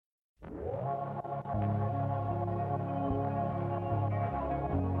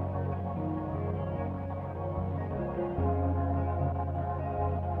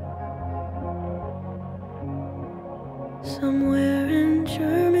somewhere in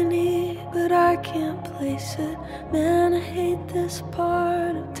Germany, but I can't place it. Man, I hate this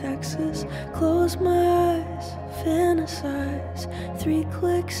part of Texas. Close my eyes, fantasize. 3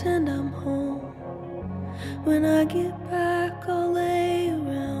 clicks and I'm home. When I get back, I'll lay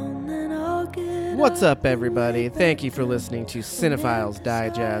around, then I'll get. What's up, everybody? Thank you for listening to Cinephiles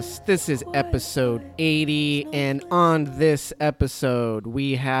Digest. This is episode 80, and on this episode,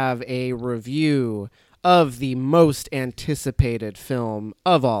 we have a review of the most anticipated film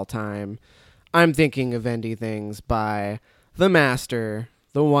of all time. I'm thinking of Ending Things by the master,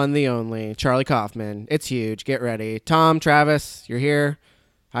 the one, the only, Charlie Kaufman. It's huge. Get ready. Tom, Travis, you're here.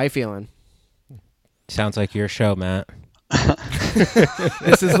 How you feeling? Sounds like your show, Matt.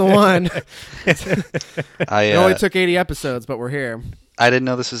 This is the one. It only took 80 episodes, but we're here. I didn't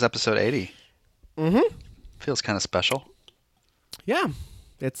know this was episode 80. Mm-hmm. Feels kind of special. Yeah.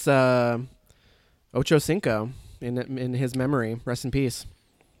 It's Ocho Cinco in his memory. Rest in peace.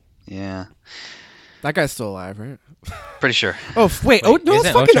 Yeah. That guy's still alive, right? Pretty sure. Oh, wait. Oh, no, it's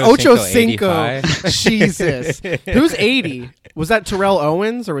fucking Ocho Cinco. 85? Jesus. Who's 80? Was that Terrell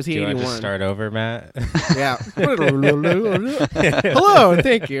Owens or was he Do you 81? want to start over, Matt? Yeah. Hello, and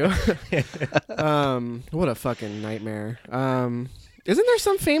thank you. What a fucking nightmare. Isn't there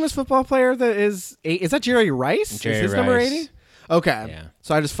some famous football player that is that Jerry Rice? Jerry is his Rice. number 80? Okay. Yeah.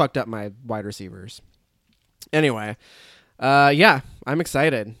 So I just fucked up my wide receivers. Anyway, yeah, I'm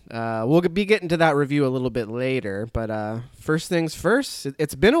excited. We'll be getting to that review a little bit later, but first things first,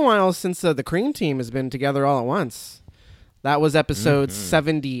 it's been a while since the Cream Team has been together all at once. That was episode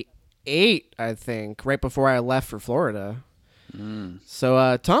 78, I think, right before I left for Florida.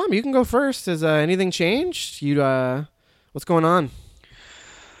 So, Tom, you can go first. Has anything changed? What's going on?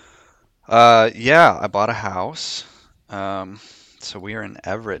 Yeah, I bought a house. So we are in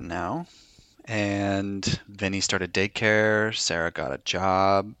Everett now. And Vinny started daycare. Sarah got a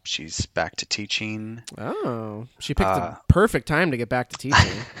job. She's back to teaching. Oh, she picked the perfect time to get back to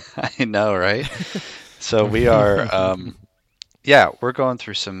teaching. I know, right? So we are, yeah, we're going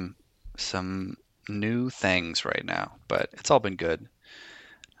through some new things right now, but it's all been good.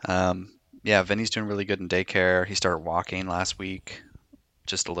 Yeah, Vinny's doing really good in daycare. He started walking last week,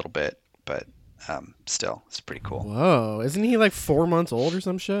 just a little bit, but still, it's pretty cool. Whoa, isn't he like 4 months old or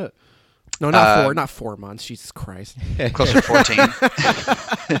some shit? No, not 4 months. Jesus Christ. Closer to 14.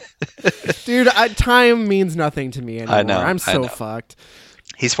 Dude, time means nothing to me anymore. I know. I'm so know. fucked.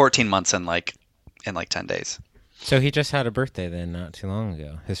 He's 14 months in like 10 days. So he just had a birthday then, not too long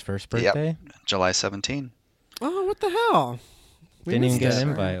ago. His first birthday? Yep. July 17. Oh, what the hell? We Didn't even missed get that. an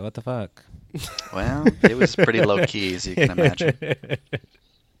invite. What the fuck? Well, it was pretty low key, as you can imagine.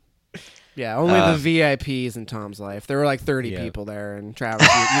 Yeah, only the VIPs in Tom's life. There were like 30 people there, and Travis,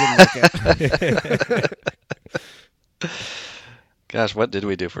 you didn't make it. Gosh, what did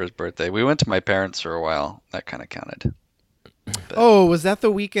we do for his birthday? We went to my parents for a while. That kind of counted. But Oh, was that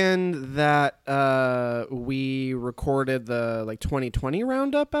the weekend that we recorded the 2020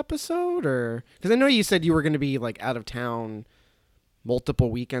 roundup episode? Or because I know you said you were going to be like out of town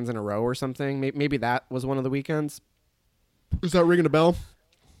multiple weekends in a row or something. Maybe that was one of the weekends. Is that ringing a bell?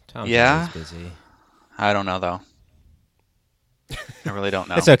 Tom's Yeah. always busy. I don't know, though. I really don't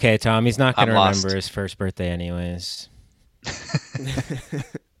know. It's okay, Tom. He's not going to I'm lost. remember his first birthday anyways.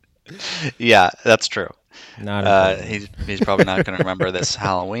 Yeah, that's true. Not important. He's probably not going to remember this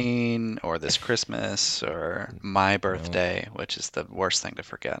Halloween or this Christmas or my birthday, which is the worst thing to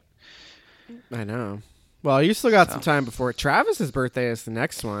forget. I know. Well, you still got So. some time before Travis's birthday is the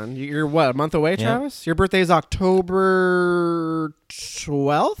next one. You're what, a month away, Yeah. Travis? Your birthday is October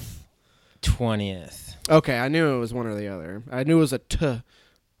 12th? 20th. Okay, I knew it was one or the other. I knew it was a T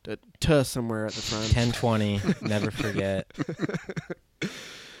somewhere at the front. 10/20. Never forget.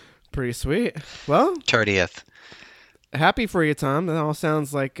 Pretty sweet. Well, 30th. happy for you, Tom. That all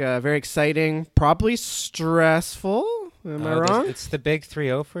sounds like very exciting. Probably stressful. Am I wrong? It's the big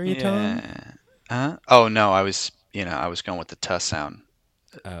 3-0 for you, Tom? Oh, no, I was going with the T sound.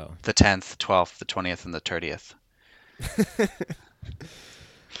 Oh. The 10th, 12th, the 20th, and the 30th.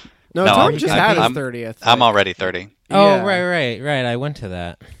 No, No, Tom I'm- just I'm- had his I'm- 30th. I'm already 30. Oh, Yeah. right. I went to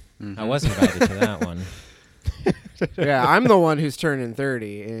that. Mhm. I was invited to that one. Yeah, I'm the one who's turning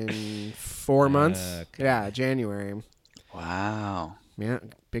 30 in 4 months. Okay. Yeah, January. Wow. Yeah,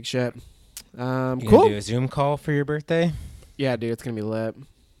 big shit. You gonna Cool. do a Zoom call for your birthday? Yeah, dude, it's gonna be lit.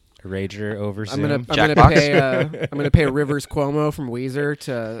 A rager over I'm Zoom? gonna Jackbox? pay I'm gonna pay Rivers Cuomo from Weezer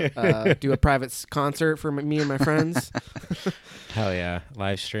to do a private concert for me and my friends. Hell yeah.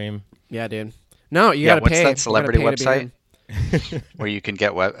 Live stream. Yeah, dude. No, you Yeah, gotta what's pay. that celebrity You gotta pay to be website? in. where you can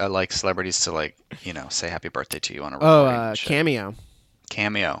get like celebrities to like say happy birthday to you on a Oh, recording and shit. Cameo.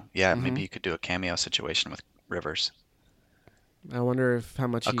 Cameo. Yeah, Mhm. maybe you could do a cameo situation with Rivers. I wonder if how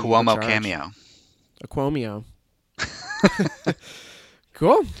much A he would Cuomo charge. cameo. A Cuomio.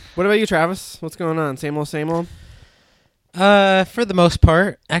 Cool. What about you, Travis? What's going on? Same old, same old? For the most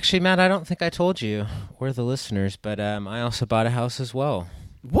part. Actually, Matt, I don't think I told you or the listeners, but I also bought a house as well.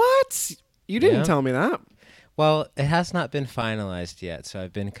 What? You didn't Yeah. tell me that. Well, it has not been finalized yet, so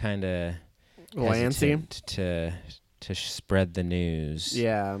I've been kind of Lancy. hesitant to spread the news.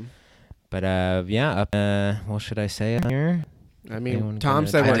 Yeah. But what should I say here? I mean, Anyone Tom gonna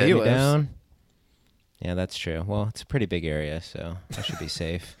said where tie he me lives. down? Yeah, that's true. Well, it's a pretty big area, so I should be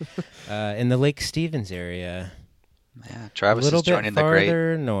safe. In the Lake Stevens area, Yeah, a Travis little is bit joining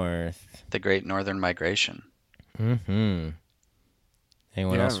farther north. the great northern migration. Mm-hmm.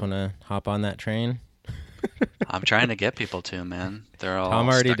 Anyone Yeah. else want to hop on that train? I'm trying to get people to, man. They're all Tom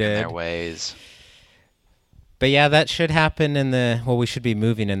already stuck in their did. ways. But yeah, that should happen we should be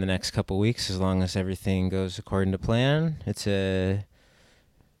moving in the next couple weeks as long as everything goes according to plan. It's a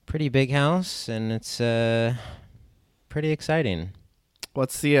pretty big house and it's pretty exciting.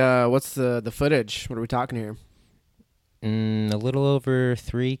 What's the footage? What are we talking here? A little over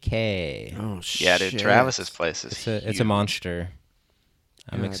 3K. Oh shit. Yeah, dude, Travis's place is It's a huge. monster.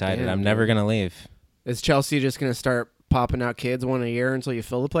 I'm God excited. damn, I'm never dude. gonna leave. Is Chelsea just gonna start popping out kids one a year until you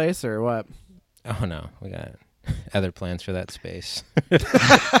fill the place, or what? Oh no, we got other plans for that space.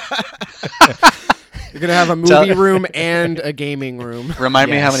 You're gonna have a movie room and a gaming room. Remind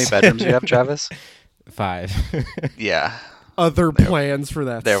me how many Yes. bedrooms you have, Travis? 5. Yeah. Other plans for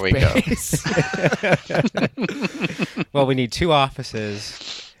that. There we go. space. Well, we need 2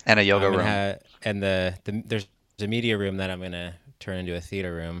 offices. And a yoga I'm gonna room. and there's a media room that I'm gonna turn into a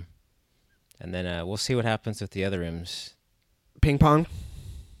theater room, and then we'll see what happens with the other rooms. Ping pong.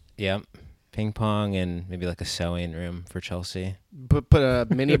 Yep, ping pong and maybe like a sewing room for Chelsea. Put a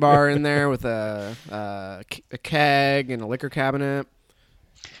mini bar in there with a keg and a liquor cabinet.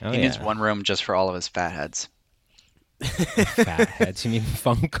 Oh He yeah, needs one room just for all of his fat heads. fat heads. You mean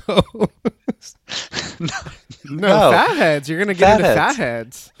Funko? No, fat heads. You're gonna get Fat into heads. fat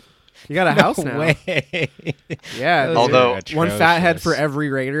heads. You got a house No now. way. Yeah, Those dude. Although- are one fat head for atrocious. every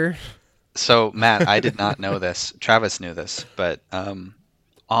Raider. So, Matt, I did not know this. Travis knew this, but on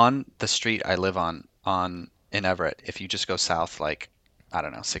the street I live on in Everett, if you just go south like, I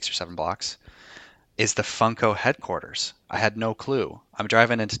don't know, 6 or 7 blocks, is the Funko headquarters. I had no clue. I'm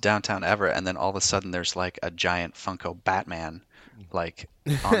driving into downtown Everett, and then all of a sudden there's like a giant Funko Batman, like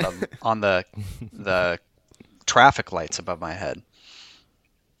on the traffic lights above my head.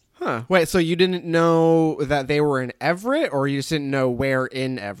 Huh. Wait, so you didn't know that they were in Everett, or you just didn't know where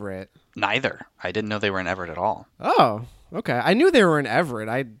in Everett? Neither. I didn't know they were in Everett at all. Oh, okay. I knew they were in Everett.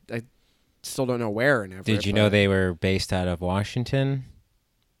 I still don't know where in Everett. Did you know they were based out of Washington?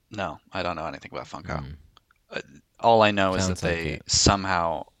 No, I don't know anything about Funko. Mm. All I know is that Sounds like they it.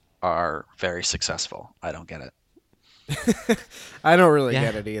 somehow are very successful. I don't get it. I don't really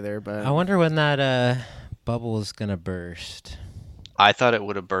Yeah. get it either, but I wonder when that bubble is gonna burst. I thought it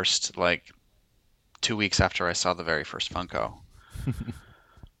would have burst like 2 weeks after I saw the very first Funko,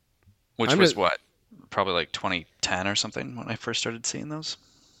 which I'm was just- what, probably like 2010 or something when I first started seeing those.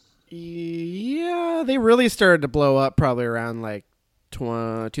 yeah, they really started to blow up probably around like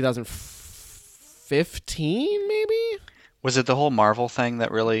 2015, maybe. Was it the whole Marvel thing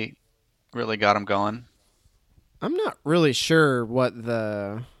that really got them going? I'm not really sure what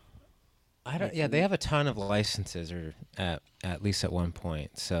the. I don't. Yeah, they have a ton of licenses, or at least at one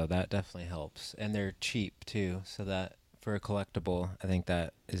point. So that definitely helps, and they're cheap too. So that for a collectible, I think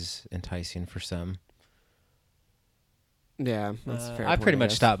that is enticing for some. Yeah, that's a fair. I point, pretty much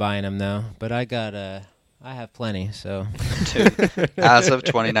guess. stopped buying them though, but I have plenty. So As of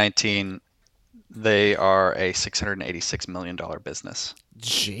 2019, they are a $686 million business.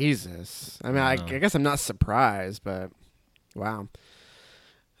 Jesus. I mean, I Wow. guess I'm not surprised, but wow.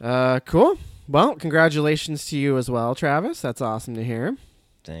 Cool. Well, congratulations to you as well, Travis. That's awesome to hear.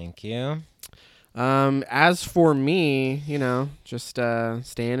 thank you. As for me, just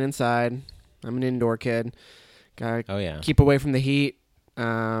staying inside. I'm an indoor kid. Gotta Oh yeah. keep away from the heat.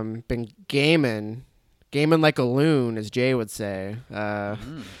 Been gaming like a loon, as Jay would say.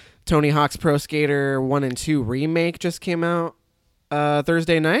 Tony Hawk's Pro Skater 1 and 2 remake just came out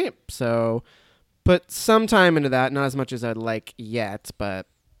Thursday night, so put some time into that. Not as much as I'd like yet, but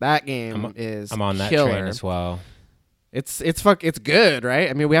that game is I'm on that killer. train as well. It's good, right?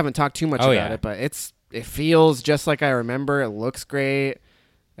 I mean, we haven't talked too much Oh, about yeah. it, but it feels just like I remember. It looks great.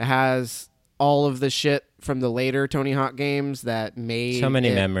 It has all of the shit from the later Tony Hawk games that made So many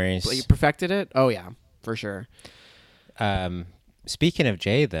it, memories. You perfected it? Oh, yeah, for sure. Speaking of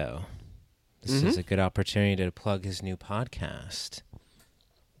Jay, though, this Mm-hmm. is a good opportunity to plug his new podcast.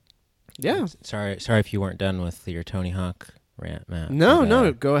 Yeah. Sorry if you weren't done with your Tony Hawk rant, Matt. No, but,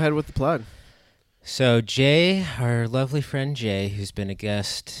 no, go ahead with the plug. So Jay, our lovely friend Jay, who's been a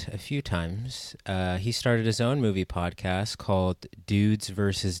guest a few times, he started his own movie podcast called Dudes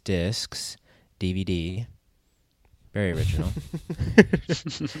vs. Discs, DVD. Very original.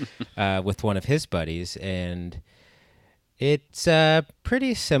 With one of his buddies, and it's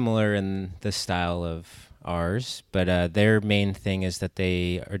pretty similar in the style of ours, but their main thing is that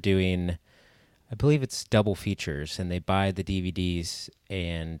they are doing, I believe it's double features, and they buy the DVDs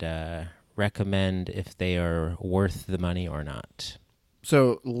and recommend if they are worth the money or not.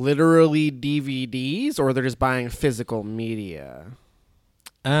 So literally DVDs, or they're just buying physical media?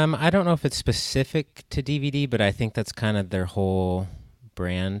 I don't know if it's specific to DVD, but I think that's kind of their whole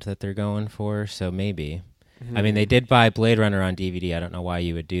brand that they're going for, so maybe. I mean, they did buy Blade Runner on DVD. I don't know why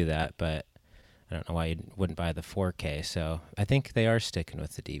you would do that, but I don't know why you wouldn't buy the 4K, so I think they are sticking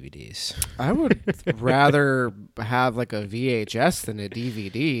with the DVDs. I would rather have like a VHS than a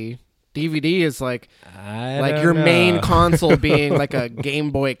DVD. DVD is like your main console being like a Game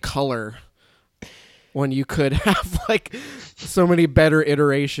Boy Color, when you could have like so many better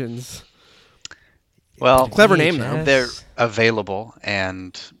iterations. Well, Clever name, though. VHS. they're available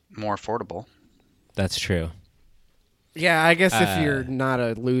and more affordable. That's true. Yeah, I guess if you're not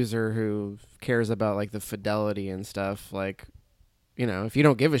a loser who cares about like the fidelity and stuff, like, you know, if you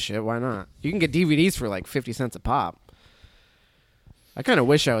don't give a shit, why not? You can get DVDs for like 50 cents a pop. I kind of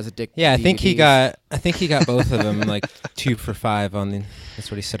wish I was addicted. Yeah, to I think he DVDs. got both of them, like 2 for $5 on the. That's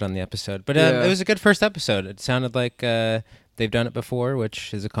what he said on the episode. But Yeah. it was a good first episode. It sounded like they've done it before,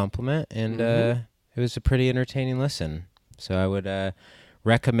 which is a compliment, and it was a pretty entertaining listen. So I would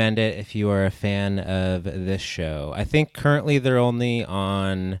recommend it if you are a fan of this show. I think currently they're only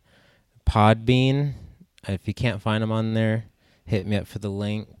on Podbean. If you can't find them on there, hit me up for the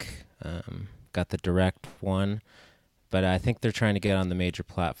link. Got the direct one. But I think they're trying to get on the major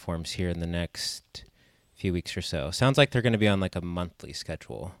platforms here in the next few weeks or so. Sounds like they're going to be on like a monthly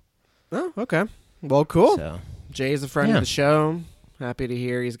schedule. Oh, okay. Well, cool. So Jay's a friend Yeah. of the show. Happy to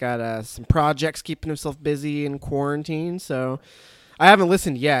hear he's got some projects keeping himself busy in quarantine. So I haven't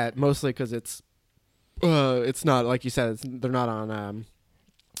listened yet, mostly because it's not, like you said, they're not on.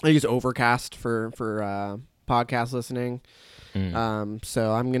 I use Overcast for podcast listening.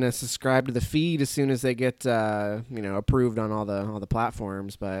 So I'm gonna subscribe to the feed as soon as they get approved on all the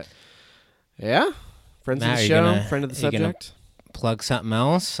platforms. But yeah, friends Matt, of are the you show, gonna- friend of the are you gonna- subject. plug something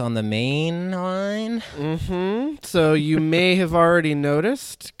else on the main line. So you may have already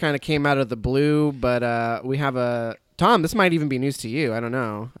noticed, kind of came out of the blue, but we have a Tom. This might even be news to you. I don't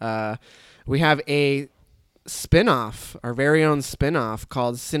know. We have a spin-off, our very own spin-off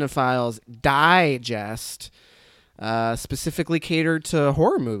called Cinephiles Digest. Specifically catered to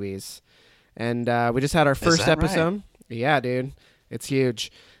horror movies, and we just had our first that right? episode. Yeah, dude, it's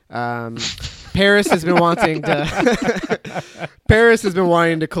huge. Paris has been wanting to. Paris has been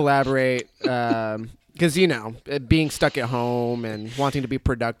wanting to collaborate because being stuck at home and wanting to be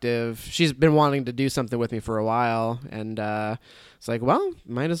productive. She's been wanting to do something with me for a while, and it's like, well,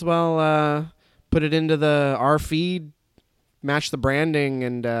 might as well put it into our feed, match the branding,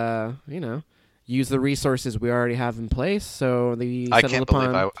 and use the resources we already have in place. So I can't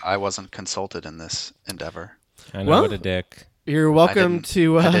believe I wasn't consulted in this endeavor. I know, Well, what a dick. You're welcome I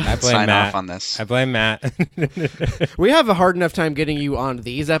to. I didn't I blame sign Matt. off on this. I blame Matt. We have a hard enough time getting you on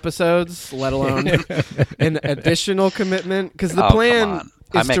these episodes, let alone an additional commitment. Because the Oh, plan come on.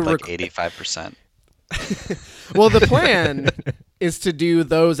 I is make to like 85%. well, the plan is to do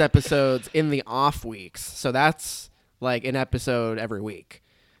those episodes in the off weeks. So that's like an episode every week.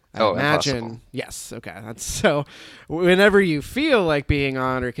 I imagine. impossible. Yes. Okay. That's so. Whenever you feel like being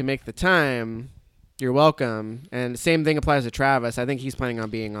on or can make the time, you're welcome. And same thing applies to Travis. I think he's planning on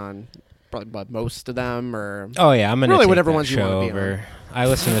being on probably most of them, or Oh yeah, I'm gonna Really take whatever that ones you show wanna be over. I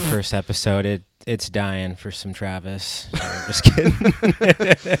listened to the first episode. It's dying for some Travis. So I'm just kidding.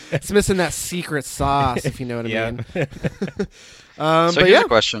 it's missing that secret sauce, if you know what I Yeah. mean. So But here's yeah, a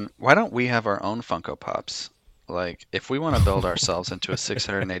question. Why don't we have our own Funko Pops? Like, if we want to build ourselves into a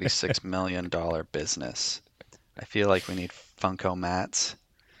 $686 million business, I feel like we need Funko Matts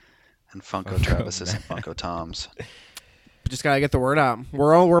and Funko Travises and Funko Toms. just gotta get the word out.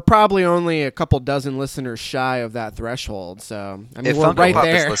 We're probably only a couple dozen listeners shy of that threshold. So I mean, If we're Funko right Pop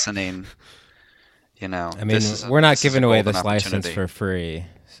is there. listening, I mean, this is we're not this is a giving away golden this license opportunity. for free.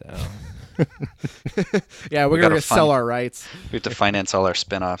 So Yeah, we're gotta going to sell fund- our rights. We have to finance all our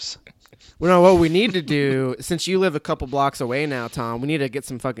spin-offs. Well, no, what we need to do, since you live a couple blocks away now, Tom, we need to get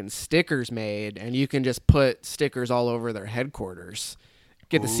some fucking stickers made, and you can just put stickers all over their headquarters.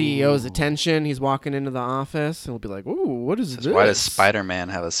 Get the CEO's attention. He's walking into the office, and we'll be like, "Ooh, what is this? Why does Spider-Man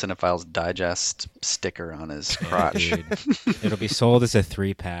have a Cinephiles Digest sticker on his crotch? Dude, it'll be sold as a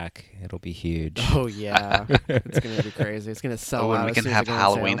 3-pack. It'll be huge. Oh yeah, it's gonna be crazy. It's gonna sell Oh, out. and we as can soon as have it goes on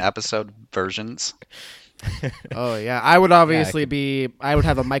Halloween sale. episode versions. Oh yeah, I would obviously I would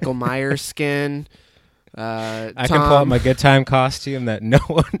have a Michael Myers skin. I can pull out my good time costume that no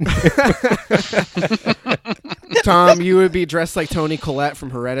one knew. Tom, you would be dressed like Toni Collette from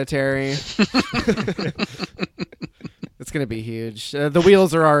Hereditary. It's gonna be huge. The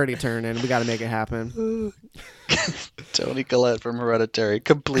wheels are already turning. We got to make it happen. Toni Collette from Hereditary,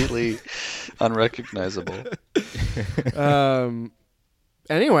 completely unrecognizable.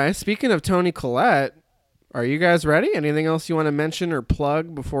 Anyway, speaking of Toni Collette, are you guys ready? Anything else you want to mention or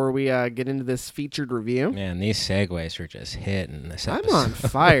plug before we get into this featured review? Man, these segues are just hitting this I'm episode. on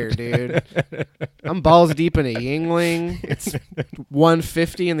fire, dude. I'm balls deep in a Yingling. It's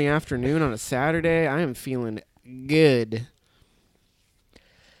 1:50 in the afternoon on a Saturday. I am feeling good.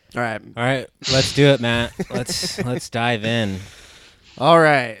 All right. All right, let's do it, Matt. Let's dive in. All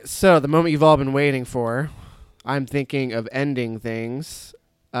right. So the moment you've all been waiting for, I'm thinking of ending things.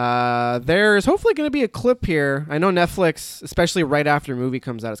 There's hopefully going to be a clip here. I know Netflix, especially right after a movie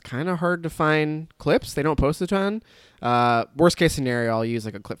comes out, it's kind of hard to find clips. They don't post a ton. Worst case scenario, I'll use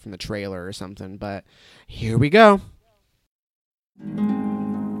like a clip from the trailer or something. But here we go.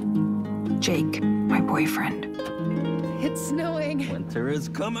 Jake, my boyfriend. It's snowing. Winter is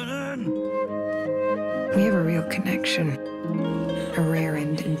coming in. We have a real connection, a rare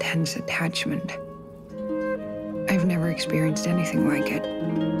and intense attachment. I've never experienced anything like it.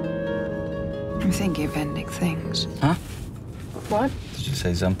 I'm thinking of ending things. Huh? What? Did you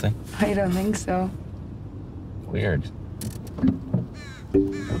say something? I don't think so. Weird.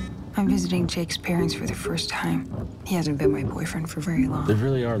 I'm visiting Jake's parents for the first time. He hasn't been my boyfriend for very They long.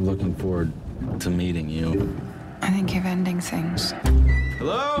 really are looking forward to meeting you. I think of ending things.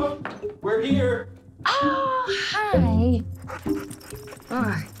 Hello? We're here. Oh, hi.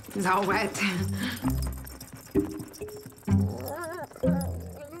 Oh, it's all wet.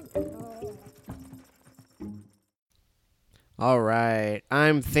 All right.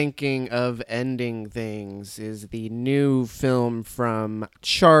 I'm thinking of ending things is the new film from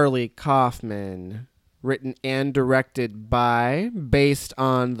Charlie Kaufman, written and directed by, based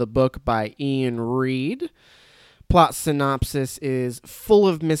on the book by Ian Reed. Plot synopsis is full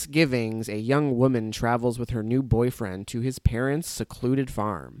of misgivings. A young woman travels with her new boyfriend to his parents' secluded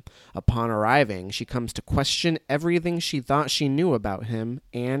farm. Upon arriving, she comes to question everything she thought she knew about him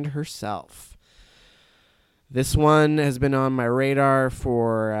and herself. This one has been on my radar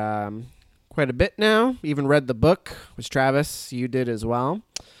for quite a bit now. Even read the book, which Travis, you did as well.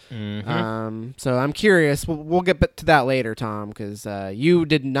 Mm-hmm. So I'm curious. We'll get to that later, Tom, because you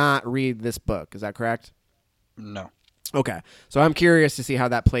did not read this book. Is that correct? No. Okay. So I'm curious to see how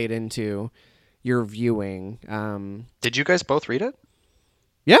that played into your viewing. Did you guys both read it?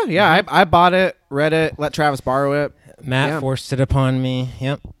 Yeah. I bought it, read it, let Travis borrow it. Matt Yeah. forced it upon me.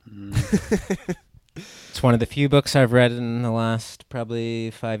 Yep. It's one of the few books I've read in the last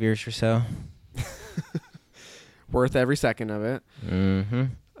probably 5 years or so. Worth every second of it.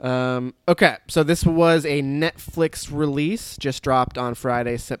 Mm-hmm. Okay, so this was a Netflix release, just dropped on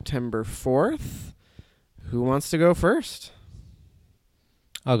Friday, September 4th. Who wants to go first?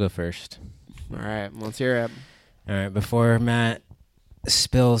 I'll go first. All right, let's hear it. All right, before Matt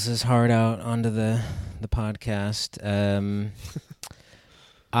spills his heart out onto the podcast,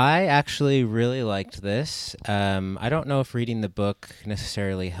 I actually really liked this. I don't know if reading the book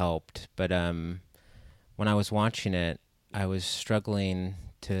necessarily helped, but when I was watching it, I was struggling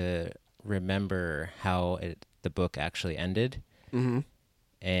to remember how the book actually ended. Mm-hmm.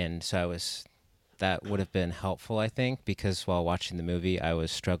 And so that would have been helpful, I think, because while watching the movie, I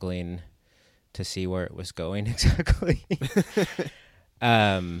was struggling to see where it was going exactly.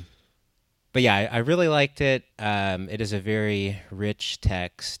 But yeah, I really liked it. It is a very rich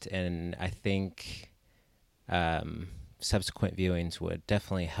text, and I think subsequent viewings would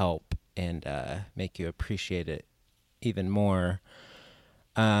definitely help and make you appreciate it even more.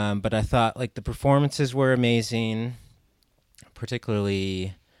 But I thought like the performances were amazing,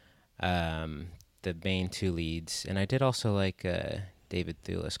 particularly the main two leads, and I did also like David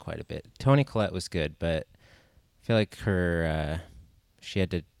Thewlis quite a bit. Toni Collette was good, but I feel like she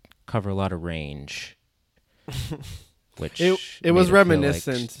had to cover a lot of range, which It was made her feel like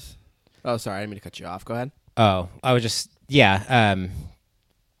reminiscent. Oh, sorry, I didn't mean to cut you off. Go ahead. Oh, I was just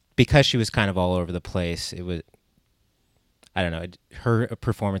because she was kind of all over the place. It was, I don't know, her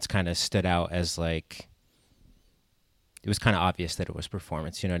performance kind of stood out as like, it was kind of obvious that it was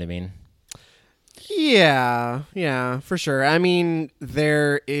performance. You know what I mean? Yeah, for sure. I mean,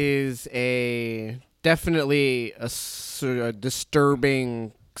 there is definitely a sort of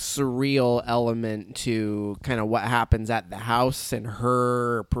disturbing, surreal element to kind of what happens at the house and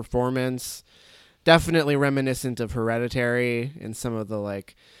her performance. Definitely reminiscent of Hereditary and some of the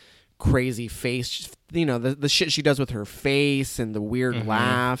like crazy face, the shit she does with her face and the weird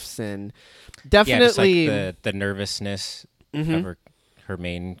laughs, and definitely just like the nervousness of her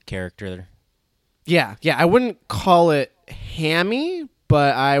main character. Yeah, I wouldn't call it hammy,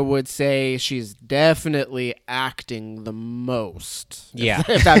 but I would say she's definitely acting the most. Yeah.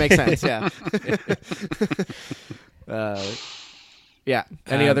 If that makes sense. Yeah.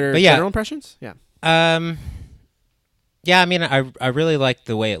 Any other general impressions? Yeah. Yeah, I mean, I really liked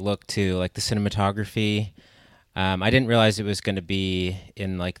the way it looked too, like the cinematography. I didn't realize it was going to be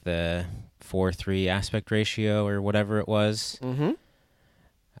in like the 4:3 aspect ratio or whatever it was. Mm-hmm.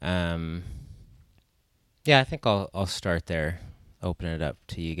 Yeah, I think I'll start there. Open it up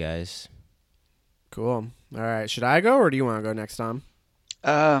to you guys. Cool. All right. Should I go or do you want to go next, Tom?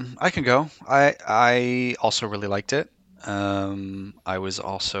 I can go. I also really liked it. I was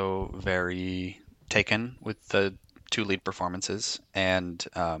also very taken with the two lead performances, and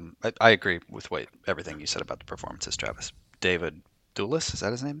I agree with everything you said about the performances, Travis. David Thewlis, is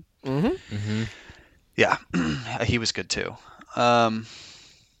that his name? Mm-hmm. Mm-hmm. Yeah, he was good too.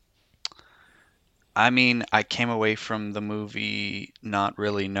 I mean, I came away from the movie not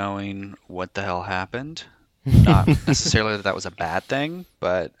really knowing what the hell happened. Not necessarily that was a bad thing,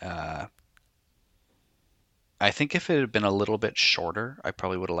 but I think if it had been a little bit shorter, I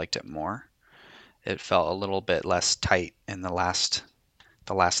probably would have liked it more. It felt a little bit less tight in the last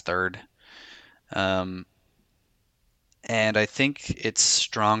third. And I think its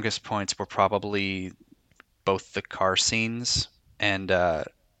strongest points were probably both the car scenes and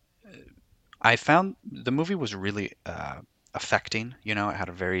I found the movie was really affecting. It had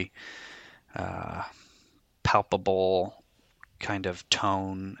a very palpable kind of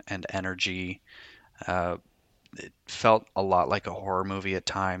tone and energy. It felt a lot like a horror movie at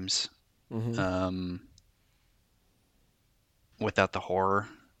times, without the horror.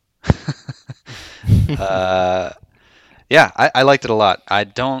 Yeah, I liked it a lot. I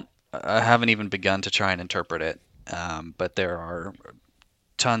haven't even begun to try and interpret it, but there are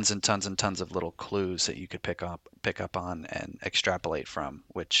tons and tons and tons of little clues that you could pick up on and extrapolate from,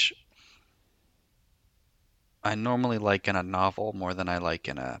 which I normally like in a novel more than I like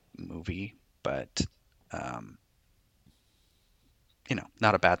in a movie, but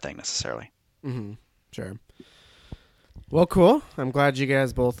not a bad thing necessarily. Mm-hmm. Sure. Well, cool. I'm glad you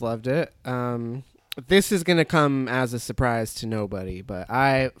guys both loved it. This is going to come as a surprise to nobody, but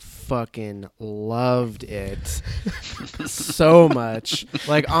I fucking loved it so much.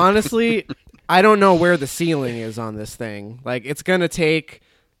 Like, honestly, I don't know where the ceiling is on this thing. Like, it's going to take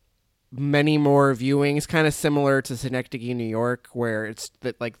many more viewings, kind of similar to Synecdoche, New York, where it's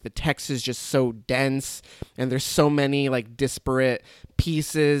that like the text is just so dense and there's so many like disparate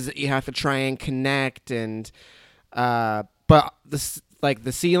pieces that you have to try and connect. And, but this, like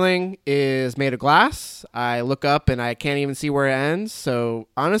the ceiling is made of glass. I look up and I can't even see where it ends. So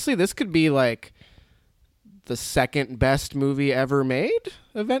honestly, this could be like the second best movie ever made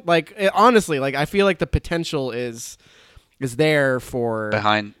event. Like honestly, like I feel like the potential is there for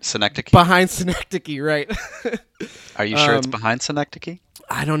behind Synecdoche. Behind Synecdoche, right? Are you sure it's behind Synecdoche?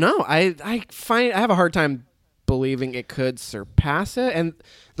 I don't know. I have a hard time believing it could surpass it. And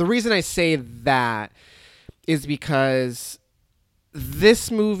the reason I say that is because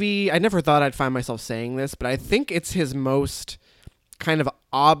this movie, I never thought I'd find myself saying this, but I think it's his most kind of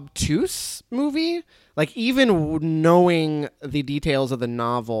obtuse movie. Like, even knowing the details of the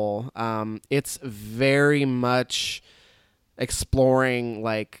novel, it's very much exploring,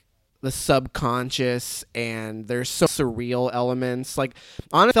 like, the subconscious, and there's so surreal elements. Like,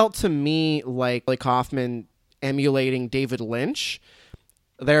 honestly, it felt to me like Kaufman emulating David Lynch.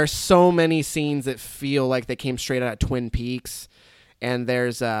 There are so many scenes that feel like they came straight out of Twin Peaks. And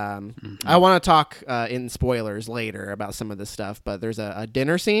there's, I want to talk in spoilers later about some of this stuff, but there's a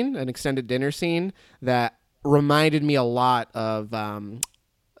dinner scene, an extended dinner scene that reminded me a lot of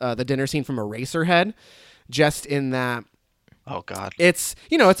the dinner scene from Eraserhead, just in that. Oh God! It's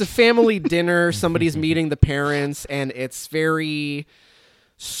it's a family dinner. Somebody's meeting the parents, and it's very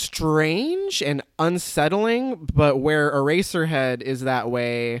strange and unsettling. But where Eraserhead is that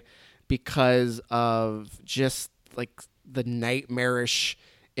way, because of just like the nightmarish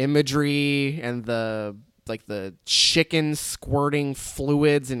imagery and the chicken squirting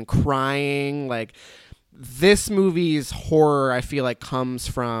fluids and crying. Like, this movie's horror, I feel like, comes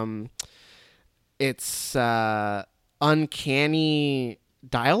from its uncanny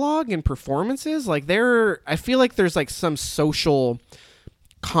dialogue and performances. Like, I feel like there's like some social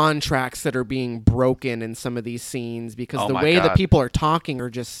contracts that are being broken in some of these scenes because the way that people are talking are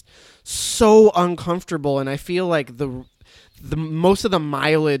just so uncomfortable. And I feel like the most of the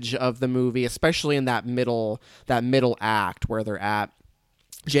mileage of the movie, especially in that middle act where they're at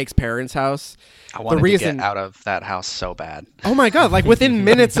Jake's parents' house. I wanted to get out of that house so bad. Oh my God. Like, within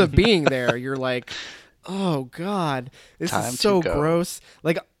minutes of being there, you're like, oh God, this is so gross.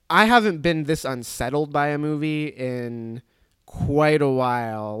 Like, I haven't been this unsettled by a movie in quite a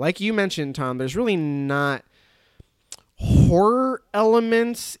while. Like you mentioned, Tom, there's really not horror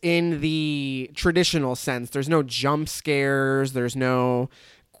elements in the traditional sense. There's no jump scares. There's no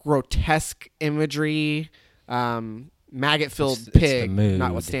grotesque imagery. Maggot-filled pig,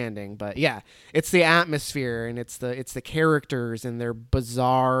 notwithstanding. But yeah, it's the atmosphere, and it's the characters and their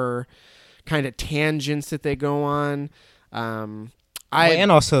bizarre kind of tangents that they go on.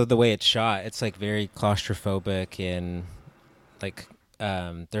 And also the way it's shot. It's like very claustrophobic and like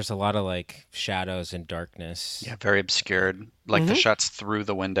there's a lot of like shadows and darkness. Yeah, very obscured. Like the shots through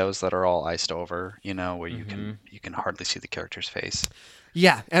the windows that are all iced over, where you can hardly see the character's face.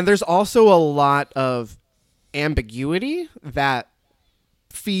 Yeah, and there's also a lot of ambiguity that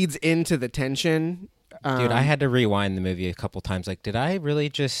feeds into the tension. Dude, I had to rewind the movie a couple times. Like, did I really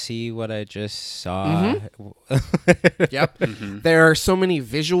just see what I just saw? Yep. There are so many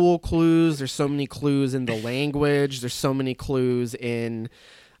visual clues. There's so many clues in the language. There's so many clues in,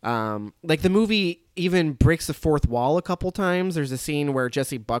 like, the movie even breaks the fourth wall a couple times. There's a scene where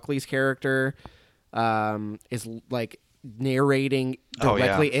Jesse Buckley's character is like narrating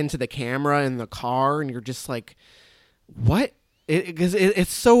directly into the camera in the car, and you're just like, what? Because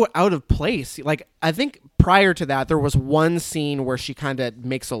it's so out of place. Like, I think prior to that, there was one scene where she kind of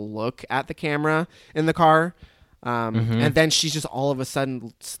makes a look at the camera in the car, and then she's just all of a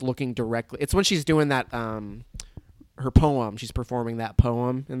sudden looking directly. It's when she's doing that, her poem. She's performing that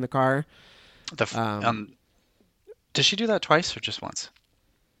poem in the car. Does she do that twice or just once?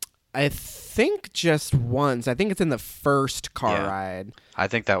 I think just once. I think it's in the first car ride. I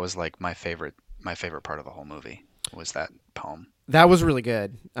think that was like my favorite part of the whole movie was that poem. That was really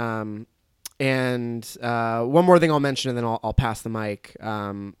good. And one more thing I'll mention, and then I'll pass the mic.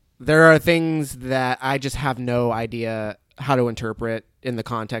 There are things that I just have no idea how to interpret in the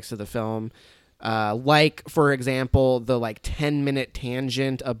context of the film. Like, for example, the 10-minute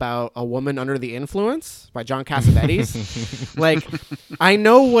tangent about A Woman Under the Influence by John Cassavetes. Like, I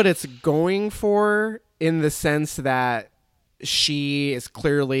know what it's going for in the sense that she is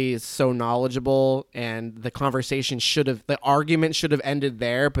clearly so knowledgeable, and the argument should have ended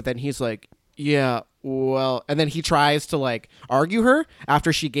there, but then he's like, yeah, well, and then he tries to argue her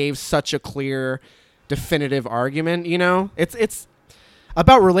after she gave such a clear, definitive argument, It's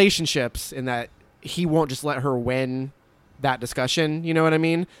about relationships in that he won't just let her win that discussion, you know what I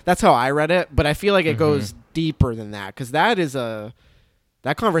mean? That's how I read it, but I feel like it goes deeper than that, because that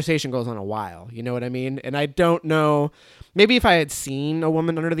conversation goes on a while, you know what I mean? And I don't know, maybe if I had seen A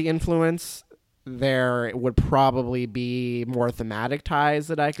Woman Under the Influence, there would probably be more thematic ties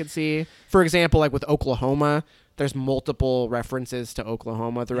that I could see. For example, like with Oklahoma, there's multiple references to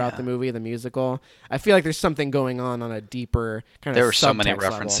Oklahoma throughout the movie, the musical. I feel like there's something going on a deeper kind of There were so many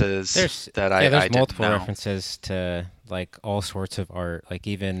references I there's didn't multiple know. references to like all sorts of art, like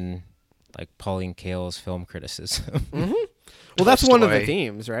even like Pauline Kael's film criticism. Well, that's one of the Tolstoy.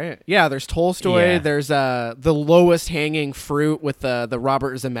 themes, right? Yeah, there's Tolstoy. Yeah. There's the lowest hanging fruit with the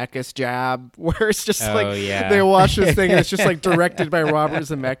Robert Zemeckis jab, where it's just they watch this thing and it's just directed by Robert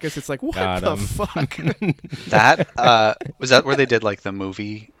Zemeckis. It's like, what Got the him. fuck? That was that where they did the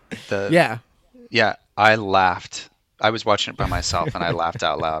movie? Yeah. Yeah, I laughed. I was watching it by myself and I laughed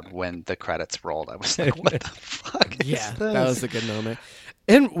out loud when the credits rolled. I was like, what the fuck is Yeah, this? that was a good moment.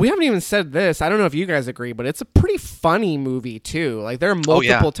 And we haven't even said this. I don't know if you guys agree, but it's a pretty funny movie too. Like, there are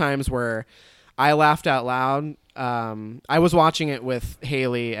multiple times where I laughed out loud. I was watching it with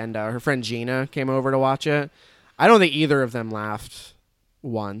Haley, and her friend Gina came over to watch it. I don't think either of them laughed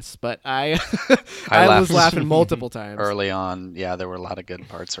once, but I I was laughing multiple times. Early on, yeah, there were a lot of good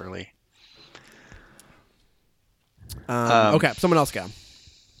parts early. Okay, someone else go.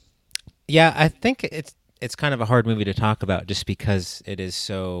 Yeah, I think it's kind of a hard movie to talk about just because it is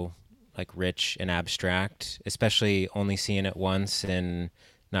so rich and abstract, especially only seeing it once and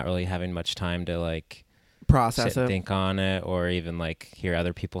not really having much time to like Process sit and it. think on it, or even like hear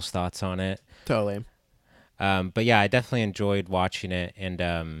other people's thoughts on it. Totally. But yeah, I definitely enjoyed watching it,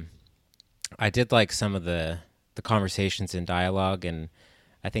 and I did like some of the conversations and dialogue, and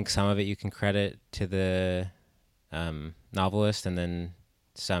I think some of it you can credit to the novelist, and then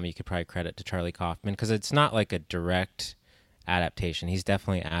some you could probably credit to Charlie Kaufman, because it's not like a direct adaptation. He's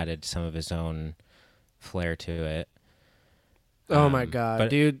definitely added some of his own flair to it. Oh my god, but-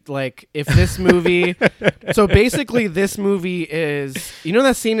 dude! Like, if this movie, so basically, this movie is, you know,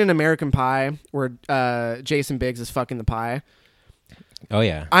 that scene in American Pie where Jason Biggs is fucking the pie. Oh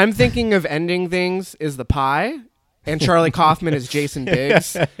yeah. I'm thinking of ending things is the pie, and Charlie Kaufman is Jason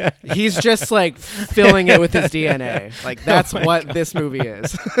Biggs. He's just like filling it with his DNA. Like that's what this movie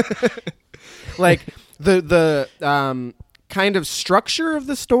is. Like the kind of structure of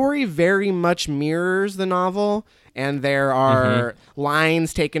the story very much mirrors the novel. And there are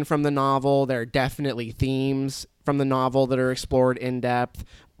lines taken from the novel. There are definitely themes from the novel that are explored in depth.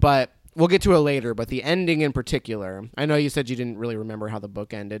 But we'll get to it later. But the ending in particular, I know you said you didn't really remember how the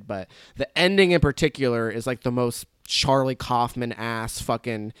book ended, but the ending in particular is like the most Charlie Kaufman-ass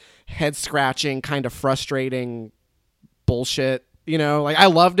fucking head-scratching, kind of frustrating bullshit. You know, like I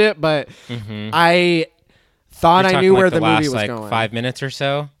loved it, but I thought You're I talking knew like where the the movie last, was like, going. 5 minutes or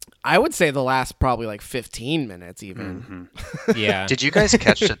so. I would say the last probably like 15 minutes even. Yeah. Did you guys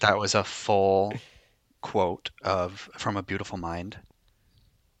catch that was a full quote from A Beautiful Mind?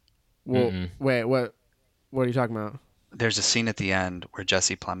 Well, wait, what are you talking about? There's a scene at the end where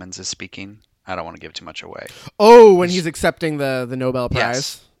Jesse Plemons is speaking. I don't want to give too much away. Oh, when he's accepting the Nobel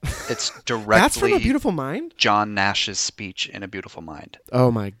Prize. Yes. It's directly That's from A Beautiful Mind? John Nash's speech in A Beautiful Mind. Oh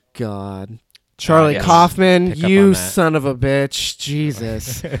my god. Charlie yes. Kaufman, Pick up you on that. son of a bitch.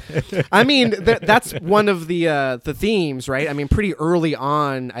 Jesus. I mean, that's one of the themes, right? I mean, pretty early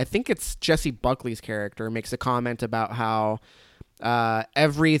on, I think it's Jesse Buckley's character makes a comment about how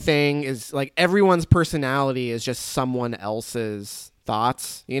everything is like everyone's personality is just someone else's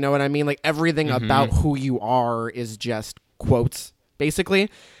thoughts. You know what I mean? Like everything about who you are is just quotes,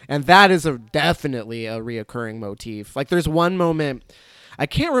 basically. And that is definitely a reoccurring motif. Like there's one moment, I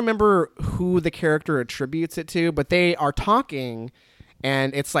can't remember who the character attributes it to, but they are talking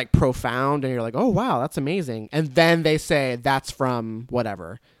and it's like profound and you're like, oh wow, that's amazing. And then they say that's from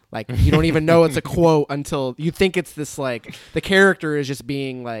whatever. Like you don't even know it's a quote until you think it's this, like the character is just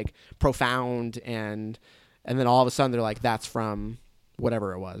being like profound and then all of a sudden they're like, that's from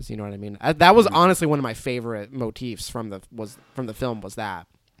whatever it was. You know what I mean? That was honestly one of my favorite motifs from the film was that.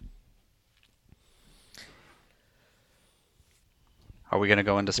 Are we going to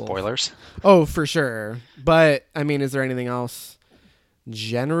go into spoilers? Oh, for sure. But I mean, is there anything else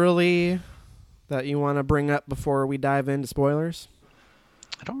generally that you want to bring up before we dive into spoilers?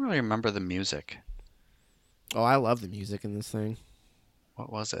 I don't really remember the music. Oh, I love the music in this thing. What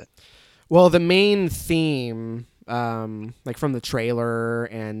was it? Well, the main theme, like from the trailer,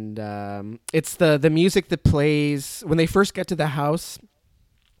 and it's the music that plays when they first get to the house.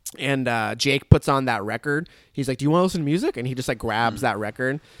 And Jake puts on that record. He's like, do you want to listen to music? And he just like grabs that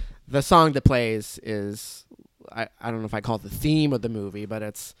record. The song that plays is, I don't know if I call it the theme of the movie, but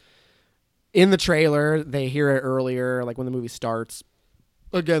it's in the trailer. They hear it earlier, like when the movie starts.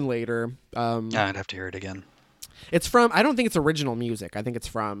 Again later. I'd have to hear it again. It's from, I don't think it's original music. I think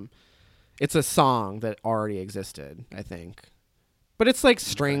it's a song that already existed, I think. But it's like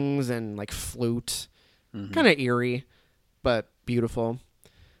strings and like flute. Kind of eerie, but beautiful.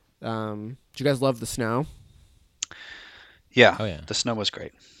 Did you guys love the snow? Yeah. Oh, yeah. The snow was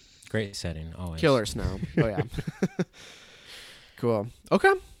great. Great setting, always. Killer snow. Oh, yeah. Cool.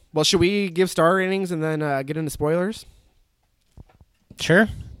 Okay. Well, should we give star ratings and then get into spoilers? Sure.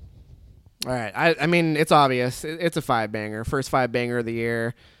 All right. I mean, it's obvious. It's a 5-banger. First 5-banger of the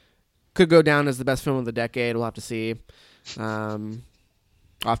year. Could go down as the best film of the decade. We'll have to see.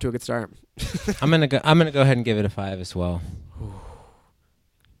 Off to a good start. I'm gonna go ahead and give it a 5 as well.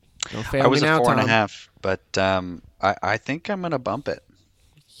 Don't fail I was me a now, 4.5, Tom. but I think I'm going to bump it.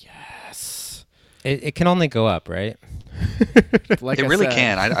 Yes. It can only go up, right? Like It I really said,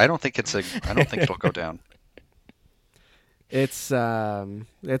 can. I don't think I don't think it'll go down. It's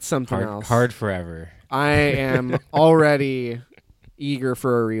something else. Hard forever. I am already eager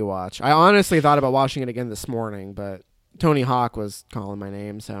for a rewatch. I honestly thought about watching it again this morning, but Tony Hawk was calling my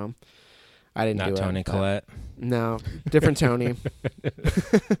name, so I didn't do Not it. Tony but- Collette. No, different Tony.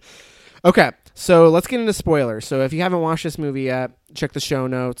 Okay, so let's get into spoilers. So if you haven't watched this movie yet, check the show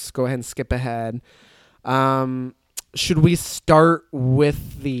notes. Go ahead and skip ahead. Should we start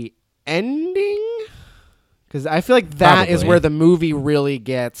with the ending? Because I feel like that is Probably. where the movie really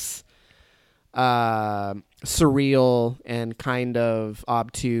gets surreal and kind of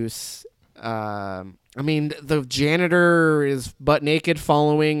obtuse. I mean, the janitor is butt naked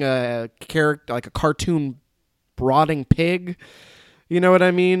following a character, like a cartoon rotting pig. You know what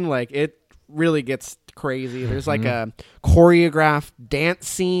I mean? Like, it really gets crazy. There's like a choreographed dance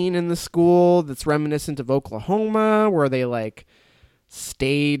scene in the school that's reminiscent of Oklahoma, where they like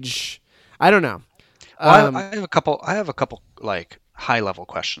stage. I don't know. Well, I have a couple. I have a couple like high level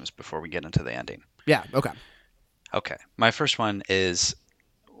questions before we get into the ending. Yeah. Okay. Okay, my first one is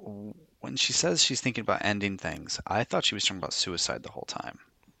when she says she's thinking about ending things. I thought she was talking about suicide the whole time,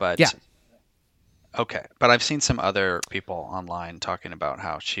 but Yeah. Okay, but I've seen some other people online talking about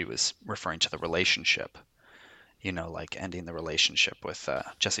how she was referring to the relationship. You know, like ending the relationship with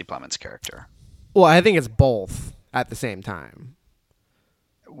Jesse Plemons' character. Well, I think it's both at the same time.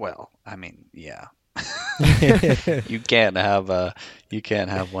 Well, I mean, yeah. you can't have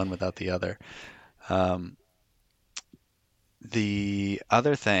one without the other. The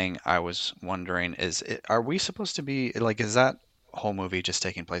other thing I was wondering is, are we supposed to be like, is that whole movie just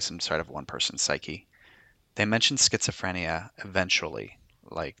taking place inside of one person's psyche? They mentioned schizophrenia eventually,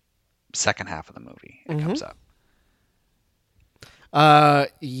 like second half of the movie, it comes up.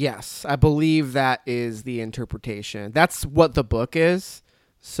 Yes, I believe that is the interpretation. That's what the book is.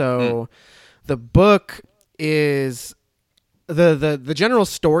 So the book is the general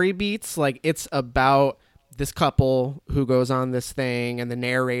story beats, like it's about this couple who goes on this thing, and the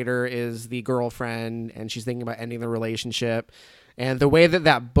narrator is the girlfriend, and she's thinking about ending the relationship. And the way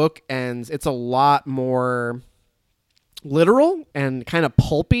that book ends, it's a lot more literal and kind of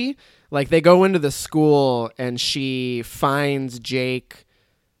pulpy. Like, they go into the school and she finds Jake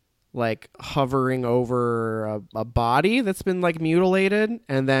like hovering over a body that's been like mutilated,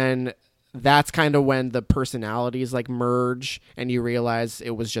 and then that's kind of when the personalities like merge and you realize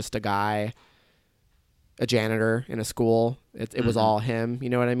it was just a guy, a janitor in a school. It was all him, you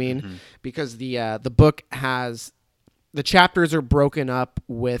know what I mean? Because the book has, the chapters are broken up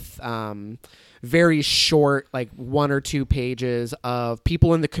with very short, like 1 or 2 pages of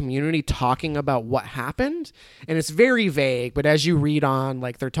people in the community talking about what happened. And it's very vague, but as you read on,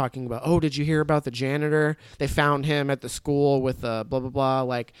 like, they're talking about, oh, did you hear about the janitor? They found him at the school with blah, blah, blah.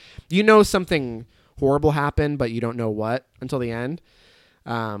 Like, you know something horrible happened, but you don't know what until the end.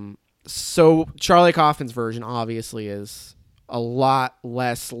 So Charlie Kaufman's version obviously is a lot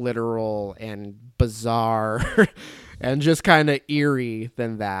less literal and bizarre and just kind of eerie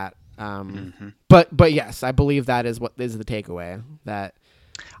than that. But yes, I believe that is what is the takeaway, that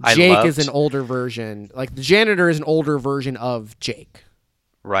Jake is an older version. Like, the janitor is an older version of Jake.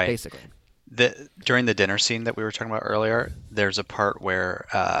 Right. Basically. During the dinner scene that we were talking about earlier, there's a part where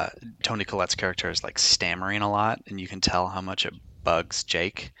Toni Collette's character is like stammering a lot, and you can tell how much it bugs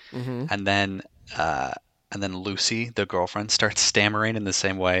Jake. And then Lucy, the girlfriend, starts stammering in the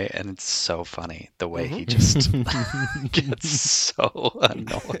same way, and it's so funny the way he just gets so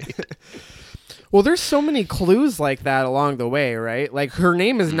annoyed. Well, there's so many clues like that along the way, right? Like, her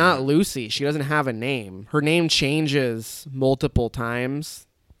name is not Lucy. She doesn't have a name. Her name changes multiple times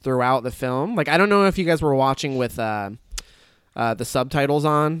throughout the film. Like, I don't know if you guys were watching with the subtitles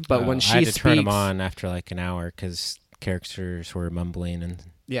on, but when she I had to speaks, turn them on after like an hour because characters were mumbling and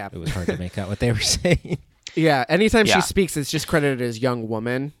it was hard to make out what they were saying. Yeah, anytime Yeah. she speaks, it's just credited as young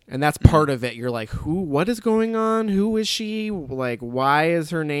woman, and that's part of it. You're like, what is going on? Who is she? Like, why is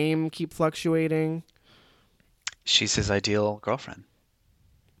her name keep fluctuating? She's his ideal girlfriend.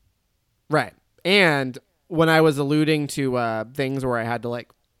 Right. And when I was alluding to things where I had to like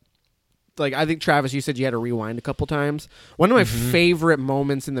I think, Travis, you said you had to rewind a couple times. One of my favorite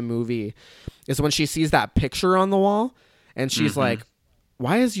moments in the movie is when she sees that picture on the wall, and she's like,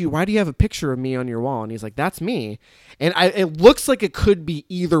 why do you have a picture of me on your wall? And he's like, that's me. And it looks like it could be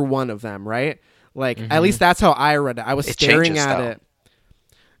either one of them, right? Like, at least that's how I read it. I was staring changes, at though. it.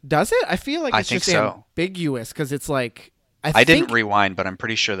 Does it? I feel like I it's think just so. ambiguous, because it's like, I didn't rewind, but I'm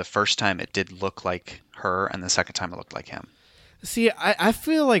pretty sure the first time it did look like her, and the second time it looked like him. See, I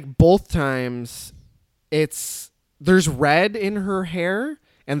feel like both times there's red in her hair,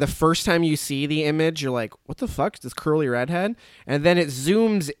 and the first time you see the image, you're like, what the fuck is this curly redhead? And then it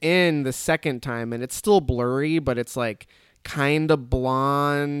zooms in the second time, and it's still blurry, but it's like kind of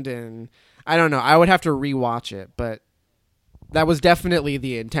blonde, and I don't know. I would have to rewatch it, but that was definitely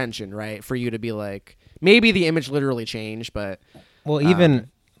the intention, right? For you to be like, maybe the image literally changed, but... Well,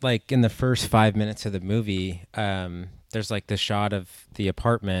 even like in the first 5 minutes of the movie, there's like the shot of the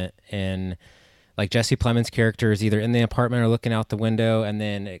apartment, and like Jesse Plemons' character is either in the apartment or looking out the window, and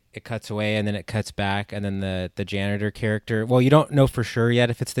then it cuts away, and then it cuts back, and then the janitor character. Well, you don't know for sure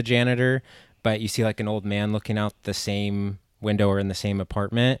yet if it's the janitor, but you see like an old man looking out the same window or in the same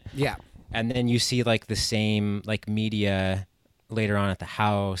apartment. Yeah. And then you see like the same like media later on at the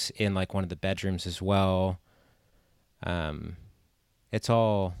house in like one of the bedrooms as well. It's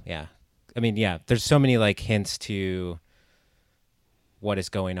all, yeah. I mean, yeah, there's so many like hints to what is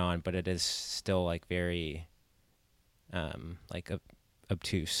going on, but it is still like very like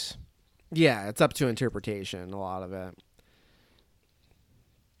obtuse. Yeah, it's up to interpretation, a lot of it.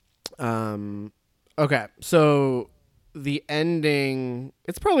 Okay, so the ending,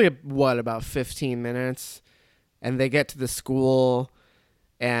 it's probably about 15 minutes, and they get to the school,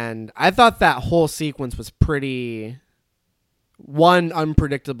 and I thought that whole sequence was pretty, one,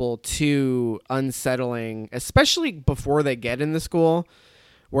 unpredictable, two, unsettling, especially before they get in the school,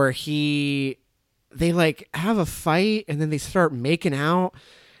 where they like have a fight, and then they start making out,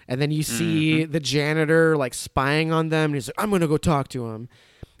 and then you see the janitor like spying on them, and he's like, I'm gonna go talk to him.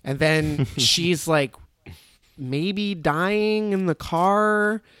 And then she's like maybe dying in the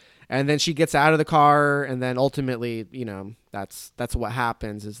car, and then she gets out of the car, and then ultimately, you know, that's what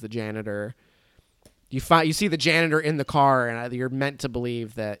happens is the janitor. You see the janitor in the car, and you're meant to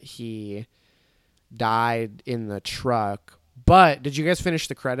believe that he died in the truck. But did you guys finish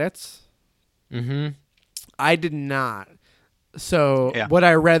the credits? Mm-hmm. I did not. So Yeah. what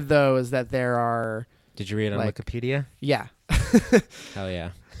I read though is that there are. Did you read it on like- Wikipedia? Yeah. Hell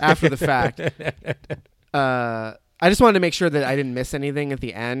yeah. After the fact. I just wanted to make sure that I didn't miss anything at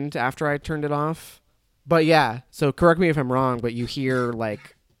the end after I turned it off. But yeah, so correct me if I'm wrong, but you hear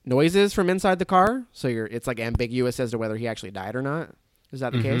like noises from inside the car, so it's like ambiguous as to whether he actually died or not. Is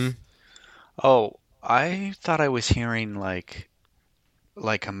that the case? Oh, I thought I was hearing like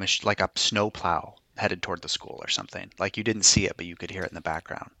a snowplow headed toward the school or something. Like you didn't see it, but you could hear it in the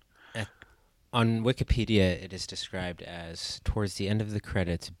background. On Wikipedia, it is described as, towards the end of the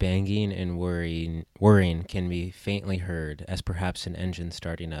credits, banging and whirring can be faintly heard, as perhaps an engine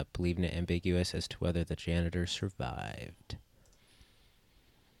starting up, leaving it ambiguous as to whether the janitor survived.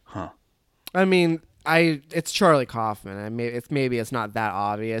 Huh. I mean, it's Charlie Kaufman. Maybe it's not that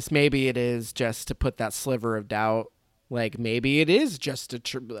obvious. Maybe it is just to put that sliver of doubt. Like maybe it is just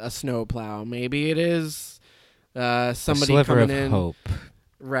a snowplow. Maybe it is somebody a sliver coming of in. hope.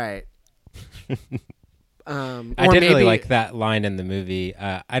 Right. I or did really maybe- like that line in the movie.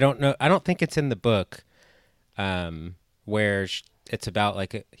 I don't know. I don't think it's in the book, where it's about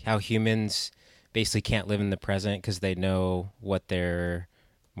like how humans basically can't live in the present because they know what their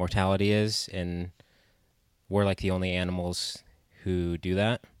mortality is, and we're like the only animals who do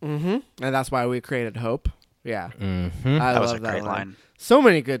that. Mm-hmm. And that's why we created Hope. Yeah. Mm-hmm. I That was love a that great line. line. So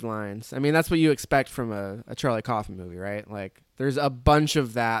many good lines. I mean, that's what you expect from a Charlie Kaufman movie, right? Like, there's a bunch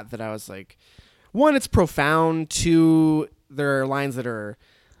of that I was like, one, it's profound. Two, there are lines that are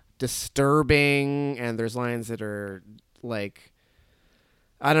disturbing, and there's lines that are like,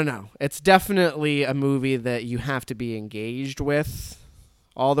 I don't know. It's definitely a movie that you have to be engaged with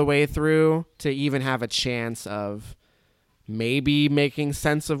all the way through to even have a chance of maybe making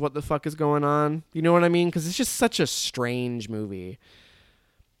sense of what the fuck is going on. You know what I mean? Because it's just such a strange movie.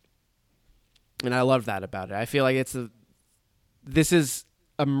 And I love that about it. I feel like this is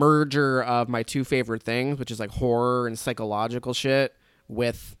a merger of my two favorite things, which is like horror and psychological shit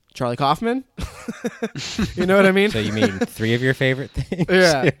with Charlie Kaufman. You know what I mean? So you mean three of your favorite things?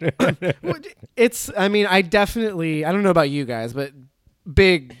 Yeah. I don't know about you guys, but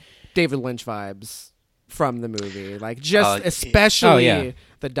big David Lynch vibes from the movie. Like just especially not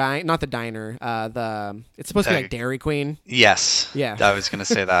the diner. It's supposed to be like Dairy Queen. Yes. Yeah. I was gonna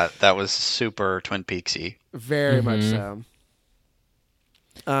say that. That was super Twin Peaksy. Very much so.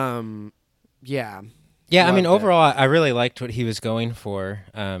 Yeah. Yeah, I mean, Loved it. overall, I really liked what he was going for.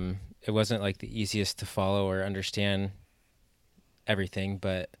 It wasn't like the easiest to follow or understand everything,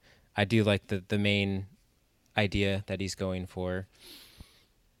 but I do like the main idea that he's going for.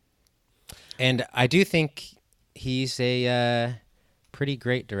 And I do think he's a pretty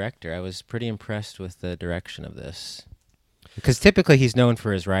great director. I was pretty impressed with the direction of this. Because typically he's known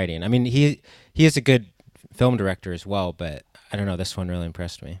for his writing. I mean, he is a good film director as well, but I don't know, this one really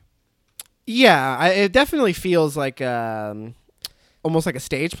impressed me. Yeah, it definitely feels like almost like a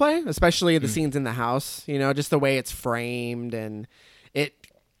stage play, especially the scenes in the house. You know, just the way it's framed, and it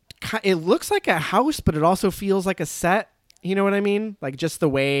looks like a house, but it also feels like a set. You know what I mean? Like just the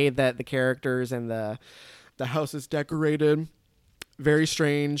way that the characters and the house is decorated. Very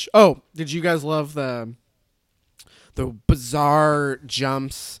strange. Oh, did you guys love the bizarre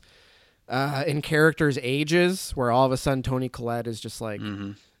jumps in characters' ages, where all of a sudden Toni Collette is just like,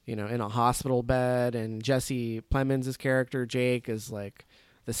 Mm-hmm. you know, in a hospital bed, and Jesse Plemons' character Jake is like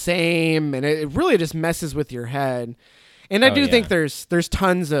the same, and it really just messes with your head. And I do think there's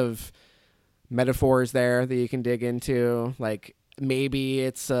tons of metaphors there that you can dig into. Like maybe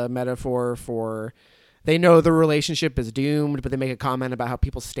it's a metaphor for they know the relationship is doomed, but they make a comment about how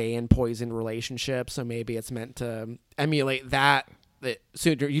people stay in poisoned relationships. So maybe it's meant to emulate that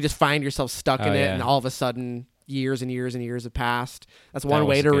soon you just find yourself stuck in it, and all of a sudden years and years and years have passed. That's one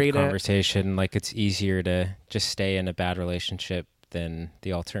way to read conversation. Like it's easier to just stay in a bad relationship than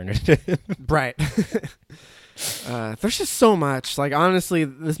the alternative. Right. There's just so much. Like honestly,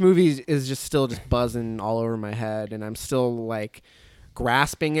 this movie is just still just buzzing all over my head, and I'm still like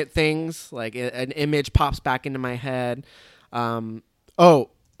grasping at things. Like an image pops back into my head.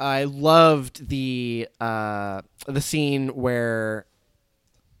 I loved the scene where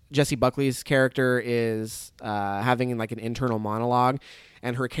Jessie Buckley's character is having like an internal monologue,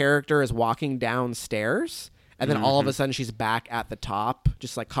 and her character is walking downstairs, and then all of a sudden she's back at the top,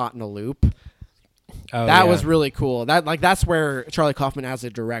 just like caught in a loop. That was really cool. That's where Charlie Kaufman as a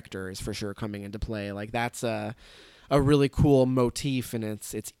director is for sure coming into play. Like that's a really cool motif, and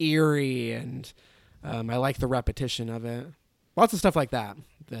it's eerie, and I like the repetition of it. Lots of stuff like that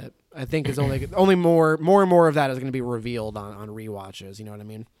I think is only more and more of that is going to be revealed on rewatches. You know what I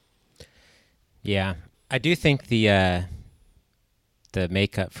mean? Yeah, I do think the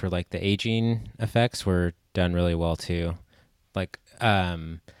makeup for like the aging effects were done really well too. Like,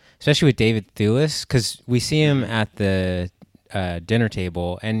 especially with David Thewlis, because we see him at the dinner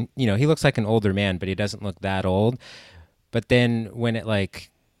table, and you know he looks like an older man, but he doesn't look that old. But then when it like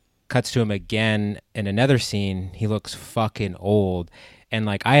cuts to him again in another scene, he looks fucking old. And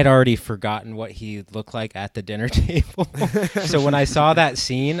like I had already forgotten what he looked like at the dinner table. So when I saw that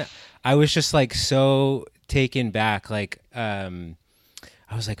scene, I was just like so taken back. Like I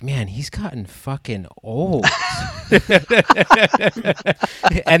was like, man, he's gotten fucking old.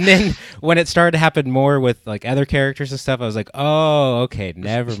 And then when it started to happen more with like other characters and stuff, I was like, oh, okay,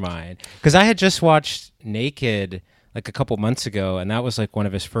 never mind. Because I had just watched Naked like a couple months ago, and that was like one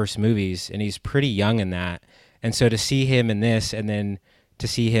of his first movies, and he's pretty young in that. And so to see him in this, and then to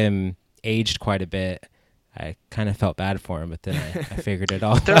see him aged quite a bit, I kind of felt bad for him, but then I figured it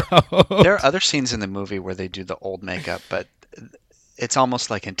all out. There are other scenes in the movie where they do the old makeup, but it's almost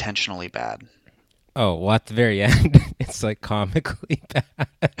like intentionally bad. Oh, well, at the very end, it's like comically bad.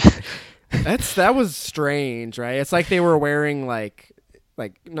 That was strange, right? It's like they were wearing like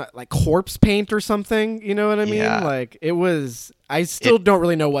not like corpse paint or something. You know what I mean? Yeah. Like it was. I still don't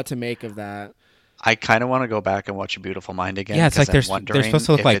really know what to make of that. I kind of want to go back and watch A Beautiful Mind again. Yeah, it's like they're supposed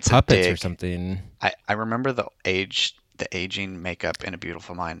to look like puppets or something. I remember the aging makeup in A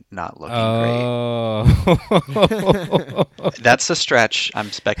Beautiful Mind not looking great. That's a stretch.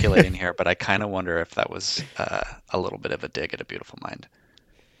 I'm speculating here, but I kind of wonder if that was a little bit of a dig at A Beautiful Mind.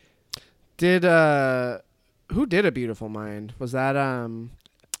 Who did A Beautiful Mind? Was that Ron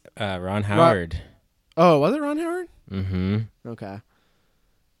Howard? Was it Ron Howard? Mm-hmm. Okay.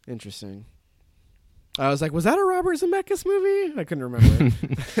 Interesting. I was like, was that a Robert Zemeckis movie? I couldn't remember.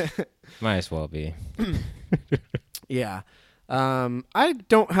 Might as well be. Yeah. I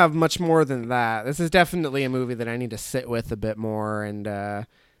don't have much more than that. This is definitely a movie that I need to sit with a bit more and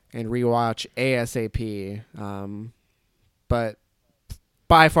rewatch ASAP. But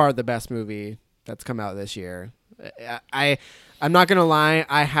by far the best movie that's come out this year. I'm not gonna lie,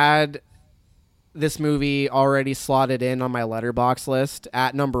 I had this movie already slotted in on my Letterboxd list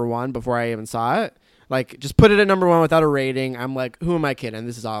at number 1 before I even saw it. Like, just put it at number 1 without a rating. I'm like, who am I kidding?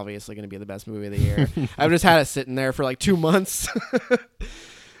 This is obviously going to be the best movie of the year. I've just had it sitting there for like 2 months.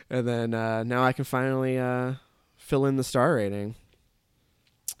 And then now I can finally fill in the star rating.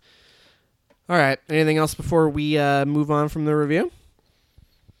 All right. Anything else before we move on from the review?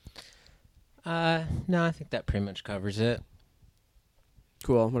 No, I think that pretty much covers it.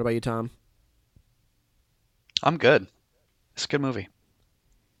 Cool. What about you, Tom? I'm good. It's a good movie.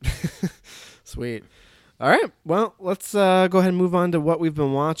 Sweet. All right. Well, let's go ahead and move on to what we've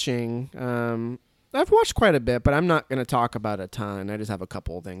been watching. I've watched quite a bit, but I'm not going to talk about a ton. I just have a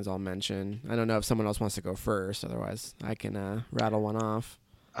couple of things I'll mention. I don't know if someone else wants to go first. Otherwise, I can rattle one off.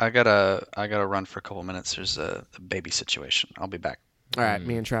 I gotta run for a couple minutes. There's a baby situation. I'll be back. All right.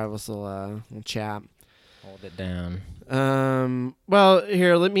 Me and Travis will chat. Hold it down. Well,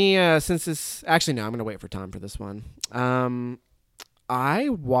 here, let me, since this, actually, no, I'm going to wait for Tom for this one. I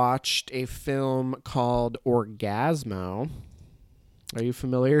watched a film called Orgasmo. Are you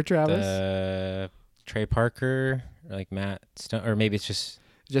familiar, Travis? Trey Parker, or like Matt Stone, or maybe it's just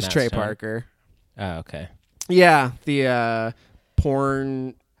Just Matt Trey Stone? Parker. Oh, okay. Yeah, the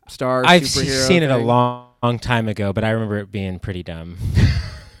porn star I've superhero seen it a thing. long time ago, but I remember it being pretty dumb.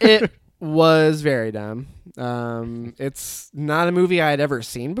 It was very dumb. It's not a movie I had ever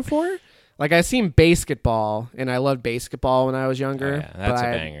seen before. Like, I seen Basketball, and I loved Basketball when I was younger. Oh, yeah, that's but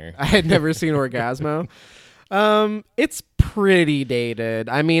a banger. I had never seen Orgasmo. It's pretty dated.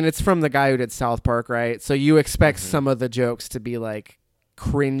 I mean, it's from the guy who did South Park, right? So you expect some of the jokes to be like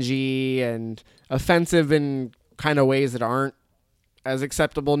cringy and offensive in kind of ways that aren't as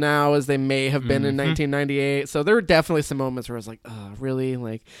acceptable now as they may have been in 1998. So there were definitely some moments where I was like, oh, really?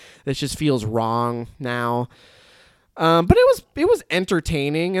 Like, this just feels wrong now. But it was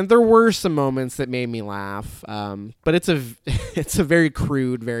entertaining, and there were some moments that made me laugh. But it's a very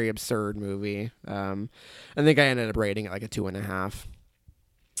crude, very absurd movie. I think I ended up rating it like a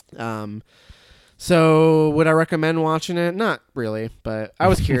 2.5. So would I recommend watching it? Not really, but I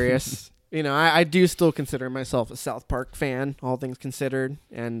was curious. You know, I do still consider myself a South Park fan, all things considered,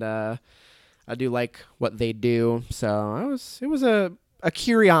 and I do like what they do. So it was a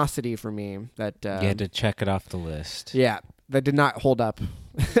curiosity for me that You had to check it off the list. yeah, that did not hold up.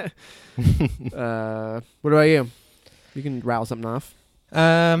 What about you? You can rattle something off.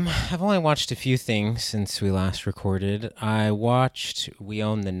 I've only watched a few things since we last recorded. I watched We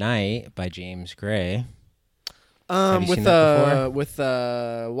Own the Night by James Gray. Have you With seen that before? with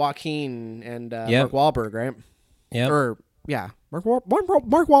Joaquin and Yep. Mark Wahlberg, right? Yep. Or yeah, Mark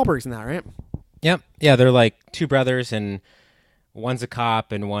Wahlberg's in that, right? Yep. Yeah, they're like two brothers, and one's a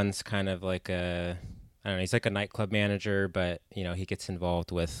cop, and one's kind of like I don't know, he's like a nightclub manager, but, you know, he gets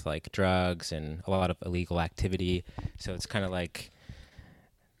involved with like drugs and a lot of illegal activity. So it's kind of like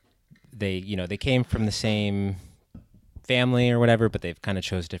they came from the same family or whatever, but they've kind of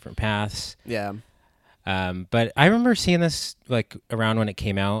chose different paths. Yeah. But I remember seeing this like around when it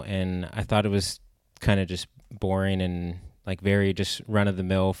came out, and I thought it was kind of just boring and like very just run of the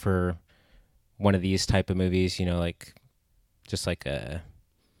mill for one of these type of movies, you know, like just like a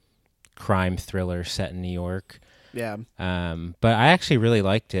crime thriller set in New York. Yeah. But I actually really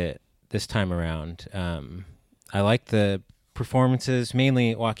liked it this time around. I liked the performances,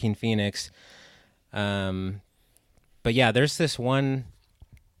 mainly Joaquin Phoenix. But yeah, there's this one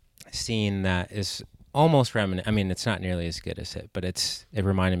scene that is almost reminiscent. I mean, it's not nearly as good as it, but it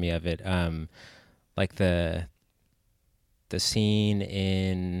reminded me of it. Like the scene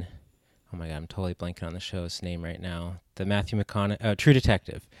in, oh my God, I'm totally blanking on the show's name right now. The Matthew McConaughey, True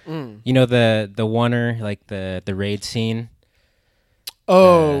Detective. You know, the oneer, like the raid scene.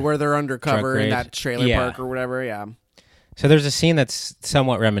 Oh, where they're undercover drug in raid. that trailer Yeah. park or whatever. Yeah. So there's a scene that's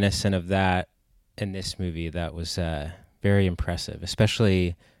somewhat reminiscent of that in this movie that was very impressive,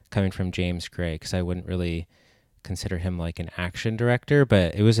 especially coming from James Gray, because I wouldn't really consider him like an action director,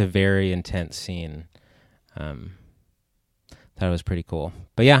 but it was a very intense scene. Thought it was pretty cool.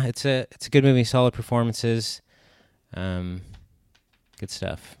 But yeah, it's a good movie, solid performances, good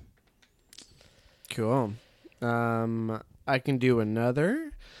stuff. Cool. I can do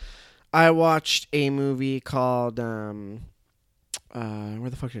another. I watched a movie called where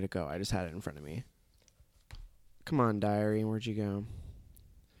the fuck did it go? I just had it in front of me. Come on, diary, where'd you go?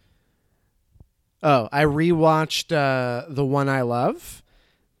 Oh, I rewatched The One I Love.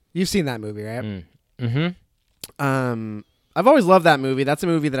 You've seen that movie, right? I've always loved that movie. That's a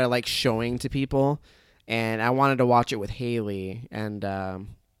movie that I like showing to people, and I wanted to watch it with Haley, and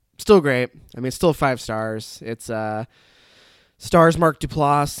still great. I mean, still 5 stars. It's stars Mark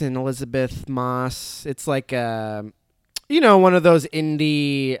Duplass and Elizabeth Moss. It's like one of those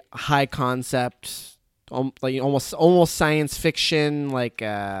indie high concept, like almost science fiction. Like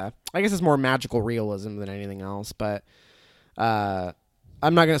I guess it's more magical realism than anything else. But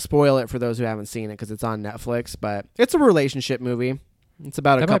I'm not gonna spoil it for those who haven't seen it because it's on Netflix. But it's a relationship movie. It's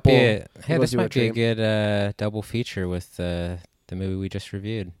about a couple. This might be a good double feature with the movie we just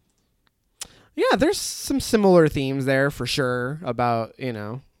reviewed. Yeah, there's some similar themes there for sure about,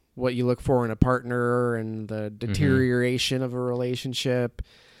 what you look for in a partner and the deterioration of a relationship.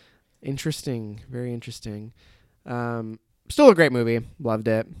 Interesting. Very interesting. Still a great movie. Loved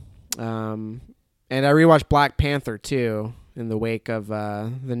it. And I rewatched Black Panther too in the wake of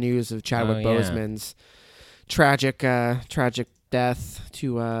the news of Chadwick Boseman's tragic death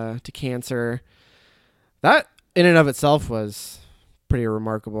to cancer. That in and of itself was pretty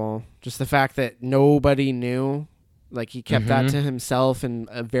remarkable. Just the fact that nobody knew, like he kept that to himself and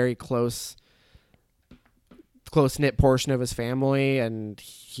a very close-knit portion of his family, and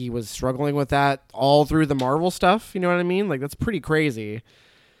he was struggling with that all through the Marvel stuff. You know what I mean? Like, that's pretty crazy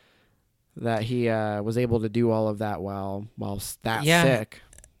that he was able to do all of that while sick.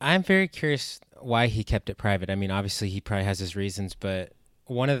 I'm very curious why he kept it private. I mean, obviously he probably has his reasons, but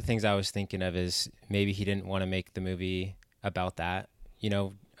one of the things I was thinking of is maybe he didn't want to make the movie about that,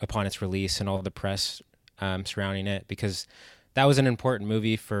 upon its release and all the press surrounding it, because that was an important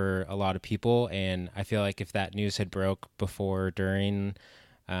movie for a lot of people. And I feel like if that news had broke before, or during,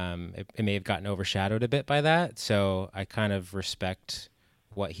 it may have gotten overshadowed a bit by that. So I kind of respect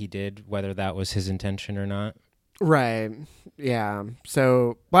what he did, whether that was his intention or not. Right. Yeah.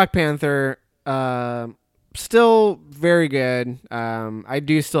 So Black Panther, still very good. I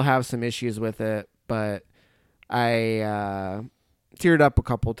do still have some issues with it, but I teared up a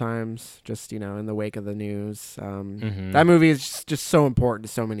couple times just, in the wake of the news. That movie is just so important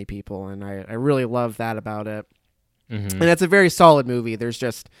to so many people, and I really love that about it. And it's a very solid movie. There's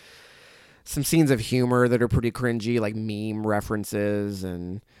just some scenes of humor that are pretty cringy, like meme references,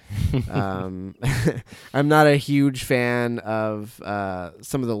 and I'm not a huge fan of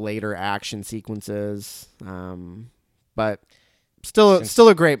some of the later action sequences, but still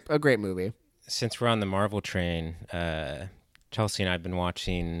a great movie. Since we're on the Marvel train, Chelsea and I have been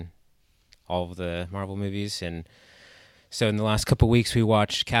watching all of the Marvel movies, and so in the last couple of weeks we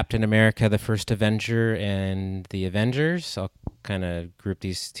watched Captain America, the First Avenger, and The Avengers. I'll kind of group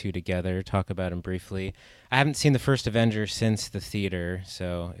these two together, talk about them briefly. I haven't seen the First Avenger since the theater,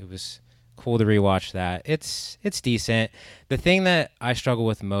 so it was cool to rewatch that. It's decent. The thing that I struggle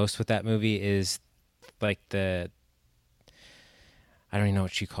with most with that movie is like I don't even know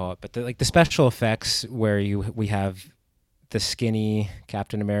what you call it, but the special effects where we have the skinny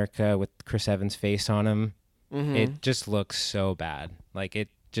Captain America with Chris Evans' face on him. It just looks so bad. Like it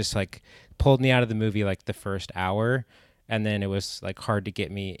just pulled me out of the movie like the first hour, and then it was like hard to get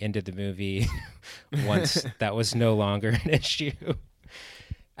me into the movie once that was no longer an issue.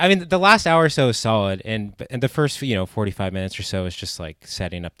 I mean, the last hour or so is solid, and the first 45 minutes or so is just like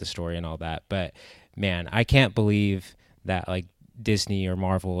setting up the story and all that. But man, I can't believe that like Disney or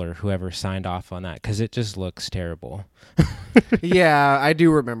Marvel or whoever signed off on that, because it just looks terrible. Yeah, I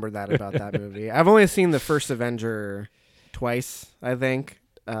do remember that about that movie. I've only seen the first Avenger twice, I think.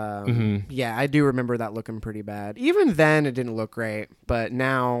 Yeah, I do remember that looking pretty bad. Even then, it didn't look great, but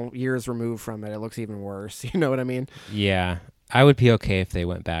now, years removed from it, it looks even worse. You know what I mean? Yeah, I would be okay if they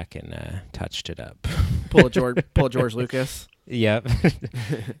went back and touched it up. Pull George Lucas. Yep.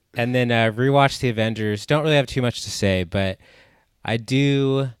 And then rewatch The Avengers. Don't really have too much to say, but I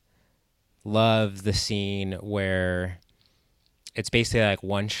do love the scene where it's basically like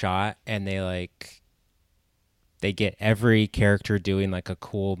one shot, and they get every character doing like a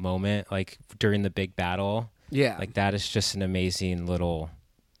cool moment, like during the big battle. Yeah. Like that is just an amazing little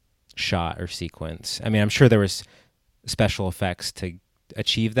shot or sequence. I mean, I'm sure there was special effects to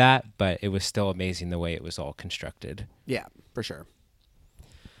achieve that, but it was still amazing the way it was all constructed. Yeah, for sure.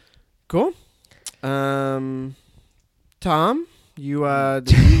 Cool. Tom, you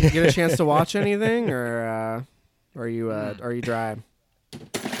did you get a chance to watch anything, or are you dry?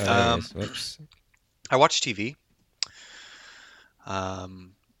 Whoops. I watched TV.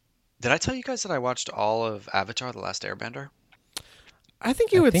 Did I tell you guys that I watched all of Avatar: The Last Airbender? I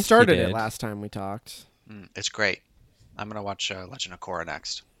think you had think you started it did. last time we talked. It's great. I'm gonna watch Legend of Korra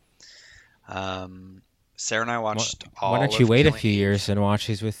next. Sarah and I watched all. Why don't you of wait a Killing few Eve. years and watch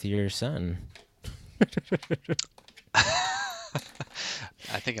these with your son?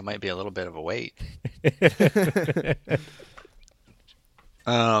 I think it might be a little bit of a wait.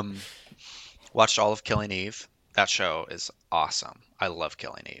 Watched all of Killing Eve. That show is awesome. I love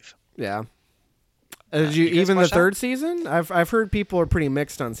Killing Eve. Yeah. Did you you guys even the watch that? third season? I've heard people are pretty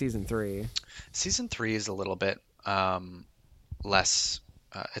mixed on season 3. Season 3 is a little bit less.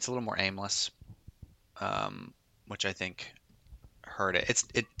 It's a little more aimless, which I think hurt it.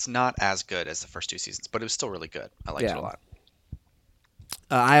 It's not as good as the first 2 seasons, but it was still really good. I liked it Yeah. a lot.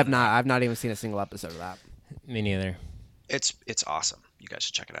 I've not even seen a single episode of that. Me neither. It's awesome. You guys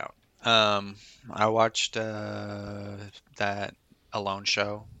should check it out. I watched that Alone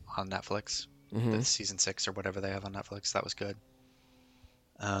show on Netflix, the season 6 or whatever they have on Netflix. That was good.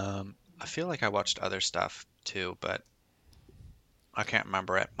 I feel like I watched other stuff too, but I can't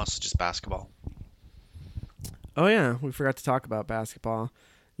remember it. Mostly just basketball. Oh yeah, we forgot to talk about basketball.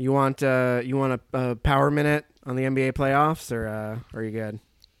 You want a power minute on the NBA playoffs, or are you good?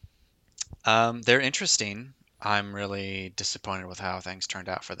 They're interesting. I'm really disappointed with how things turned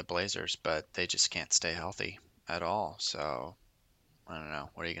out for the Blazers, but they just can't stay healthy at all. So I don't know.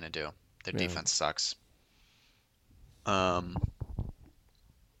 What are you going to do? Their Yeah. defense sucks. I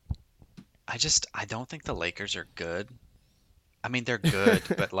don't think the Lakers are good. I mean, they're good,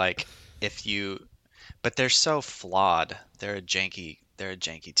 but like but they're so flawed. They're They're a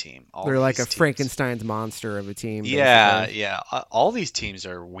janky team. They're like these a teams- Frankenstein's monster of a team. Yeah, basically. yeah. All these teams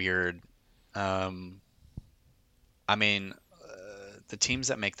are weird. I mean, the teams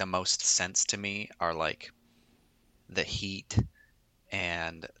that make the most sense to me are like the Heat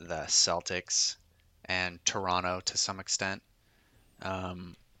and the Celtics and Toronto to some extent.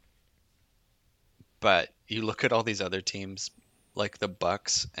 But you look at all these other teams, like the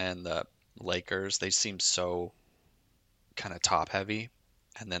Bucks and the Lakers, they seem so kind of top heavy,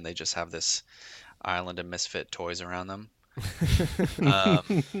 and then they just have this island of misfit toys around them.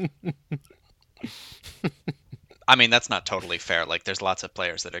 Um, I mean, that's not totally fair. Like, there's lots of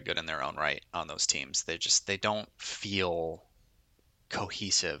players that are good in their own right on those teams. They don't feel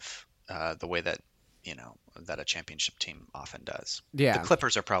cohesive the way that that a championship team often does. Yeah. The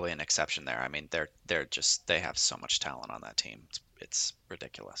Clippers are probably an exception there. I mean, they have so much talent on that team. It's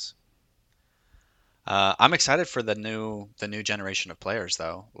ridiculous. I'm excited for the new generation of players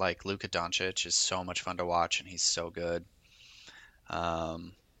though. Like Luka Doncic is so much fun to watch, and he's so good. I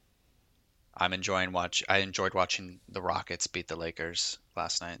enjoyed watching the Rockets beat the Lakers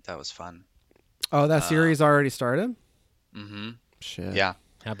last night. That was fun. Oh, that series already started? Mm-hmm. Shit. Yeah.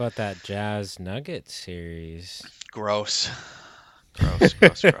 How about that Jazz Nuggets series? Gross. Gross.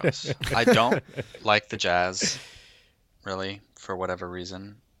 I don't like the Jazz, really, for whatever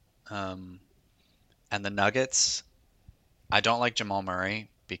reason. And the Nuggets, I don't like Jamal Murray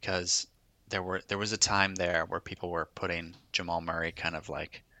because there was a time there where people were putting Jamal Murray kind of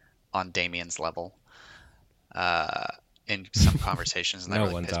like on Damian's level in some conversations, and that No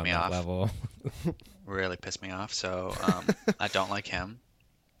really one's pissed on me that off. level. Really pissed me off. So I don't like him.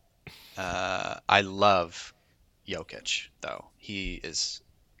 I love Jokic, though. He is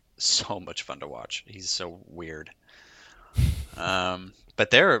so much fun to watch. He's so weird. But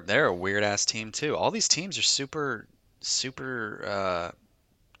they're a weird ass team too. All these teams are super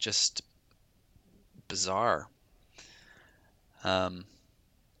just bizarre. And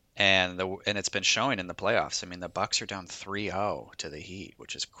it's been showing in the playoffs. I mean, the Bucks are down 3-0 to the Heat,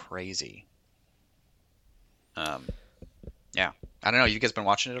 which is crazy. Yeah. I don't know. You guys been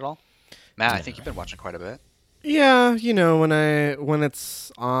watching it at all? Matt, I think you've been watching quite a bit. Yeah, when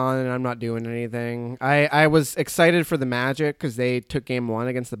it's on and I'm not doing anything. I was excited for the Magic because they took game 1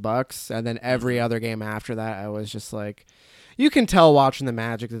 against the Bucks, and then every other game after that, I was just like, you can tell watching the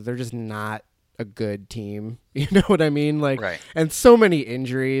Magic that they're just not a good team. You know what I mean? Like, Right. And so many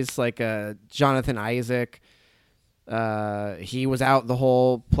injuries, like Jonathan Isaac. He was out the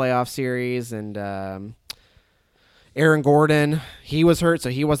whole playoff series, and Aaron Gordon, he was hurt, so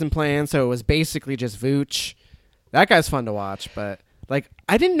he wasn't playing. So it was basically just Vooch. That guy's fun to watch, but like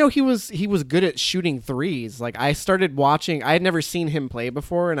I didn't know he was good at shooting threes. Like I started watching, I had never seen him play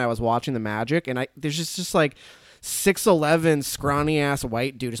before, and I was watching the Magic, and there's just like 6'11" scrawny ass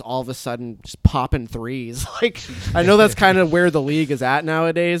white dude just all of a sudden just popping threes. Like I know that's kind of where the league is at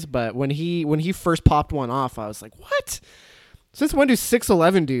nowadays, but when he first popped one off, I was like, what? Since when do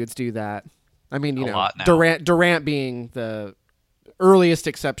 6'11" dudes do that? I mean, A lot now. Durant being the earliest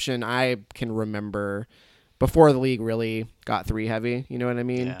exception I can remember before the league really got three heavy. You know what I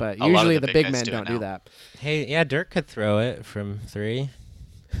mean? Yeah. But A lot of usually the the big big guys men do it don't do now. that. Hey, yeah, Dirk could throw it from 3.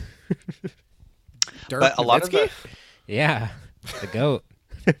 Dirk But a lot of Nowitzki? Yeah, the GOAT.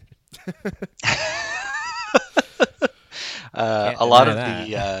 a lot of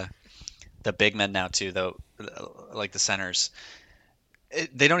deny the big men now too, though, like the centers,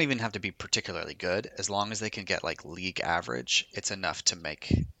 they don't even have to be particularly good. As long as they can get like league average, it's enough to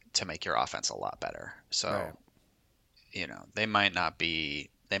make your offense a lot better. So, Right. they might not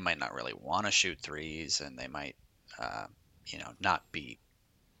really want to shoot threes, and they might, not be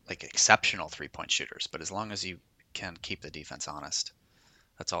like exceptional 3-point shooters. But as long as you can keep the defense honest,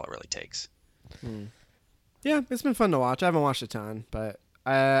 that's all it really takes. Yeah, it's been fun to watch. I haven't watched a ton, but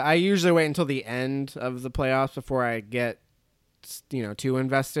I usually wait until the end of the playoffs before I get too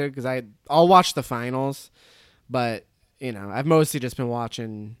invested, because I'll watch the finals, but I've mostly just been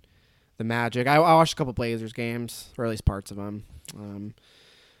watching the Magic. I watched a couple Blazers games, or at least parts of them.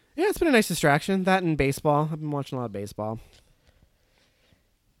 Yeah, it's been a nice distraction. That and baseball. I've been watching a lot of baseball.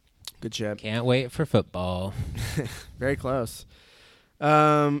 Good shit. Can't wait for football. Very close.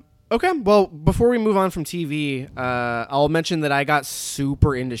 Okay, well, before we move on from TV, I'll mention that I got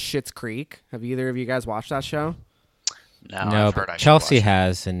super into Schitt's Creek. Have either of you guys watched that show? No, No, I've heard but I should Chelsea watch it.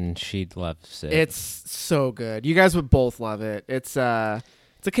 has, and she loves it. It's so good. You guys would both love it. It's a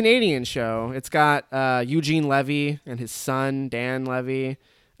Canadian show. It's got Eugene Levy and his son Dan Levy,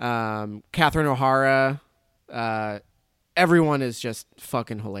 Catherine O'Hara. Everyone is just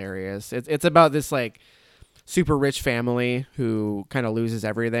fucking hilarious. It's about this like super rich family who kind of loses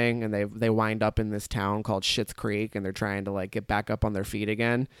everything, and they wind up in this town called Schitt's Creek, and they're trying to like get back up on their feet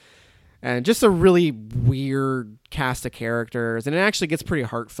again. And just a really weird cast of characters, and it actually gets pretty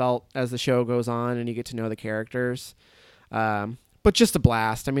heartfelt as the show goes on, and you get to know the characters. But just a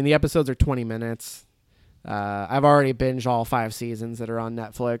blast. I mean, the episodes are 20 minutes. I've already binged all 5 seasons that are on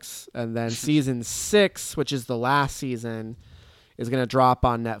Netflix, and then season 6, which is the last season, is going to drop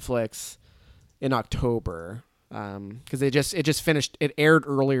on Netflix in October, because it just finished. It aired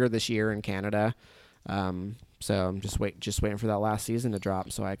earlier this year in Canada, so I'm just waiting for that last season to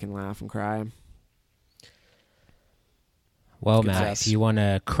drop so I can laugh and cry. Well, Good Matt, stuff. if you want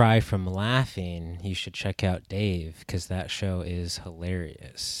to cry from laughing, you should check out Dave, because that show is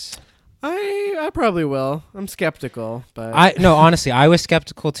hilarious. I probably will. I'm skeptical, but Honestly, I was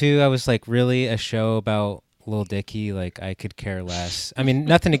skeptical too. I was like, really, a show about Lil Dicky? Like, I could care less. I mean,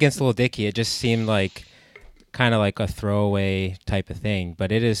 nothing against Lil Dicky. It just seemed like kind of like a throwaway type of thing,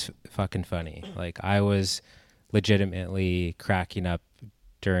 but it is fucking funny. Like, I was legitimately cracking up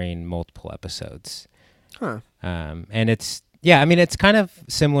during multiple episodes. huh? And it's kind of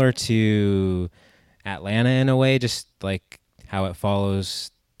similar to Atlanta in a way, just like how it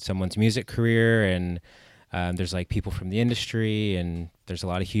follows someone's music career, and there's like people from the industry, and there's a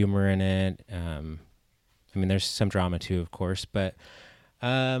lot of humor in it. I mean, there's some drama too, of course, but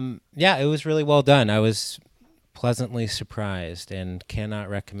it was really well done. I was pleasantly surprised and cannot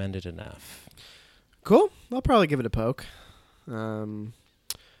recommend it enough. Cool. I'll probably give it a poke. All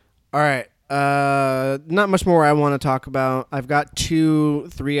right. Not much more I want to talk about. I've got 2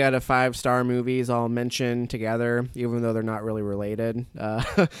 3 out of 5 star movies I'll mention together, even though they're not really related.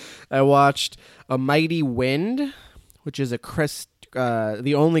 I watched A Mighty Wind, which is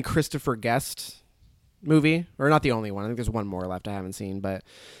the only Christopher Guest movie, or not the only one. I think there's one more left I haven't seen, but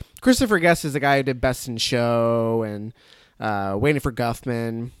Christopher Guest is the guy who did Best in Show and Waiting for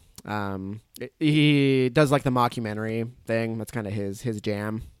Guffman. He does like the mockumentary thing. That's kind of his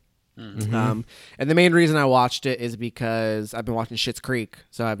jam. Mm-hmm. And the main reason I watched it is because I've been watching Schitt's Creek,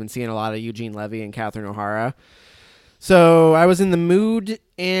 so I've been seeing a lot of Eugene Levy and Catherine O'Hara. So I was in the mood,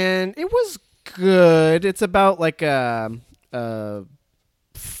 and it was good. It's about like a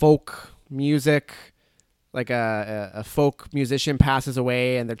folk music, like a folk musician passes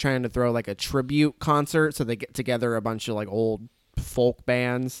away, and they're trying to throw like a tribute concert, so they get together a bunch of like old folk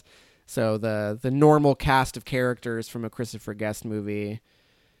bands. So the normal cast of characters from a Christopher Guest movie.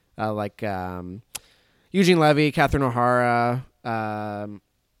 Like Eugene Levy, Catherine O'Hara,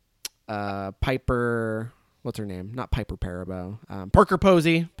 Piper, what's her name? Not Piper Perabo. Parker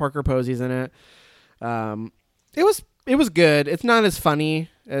Posey. Parker Posey's in it. It was good. It's not as funny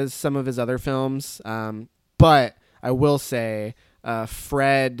as some of his other films, but I will say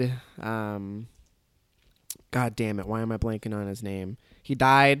Fred. God damn it! Why am I blanking on his name? He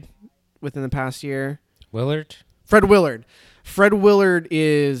died within the past year. Willard? Fred Willard. Fred Willard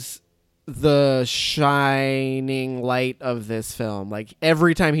is the shining light of this film. Like,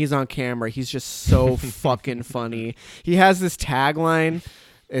 every time he's on camera, he's just so fucking funny. He has this tagline.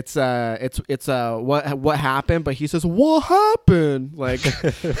 It's what happened, but he says, "What happened?" Like,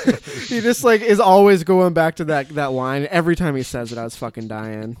 he just like is always going back to that line. Every time he says it, I was fucking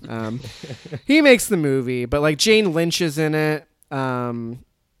dying. He makes the movie, but like Jane Lynch is in it.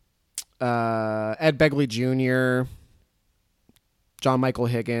 Ed Begley Jr., John Michael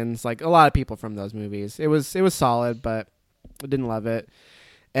Higgins, like a lot of people from those movies. It was solid, but I didn't love it.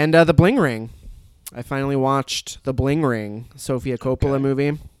 And The Bling Ring. I finally watched The Bling Ring, Sofia Coppola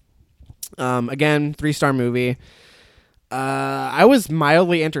movie. Again, 3-star movie. I was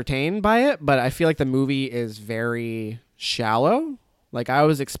mildly entertained by it, but I feel like the movie is very shallow. Like, I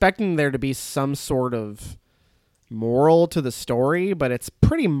was expecting there to be some sort of moral to the story, but it's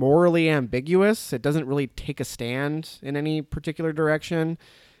pretty morally ambiguous. It doesn't really take a stand in any particular direction.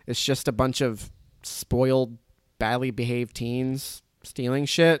 It's just a bunch of spoiled, badly behaved teens stealing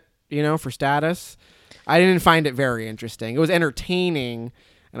shit, for status. I didn't find it very interesting. It was entertaining,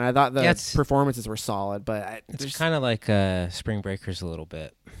 and I thought the performances were solid, but it's kind of like Spring Breakers a little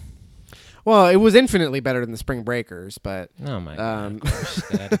bit. Well, it was infinitely better than the Spring Breakers, but oh my god, of course.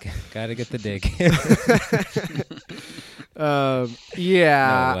 gotta get the dig.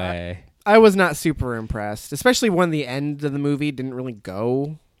 Yeah, no way. I was not super impressed, especially when the end of the movie didn't really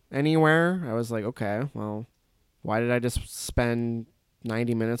go anywhere. I was like, okay, well, why did I just spend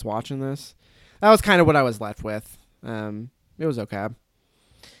 90 minutes watching this? That was kind of what I was left with. It was okay.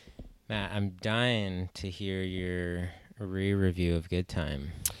 Matt, I'm dying to hear your re-review of Good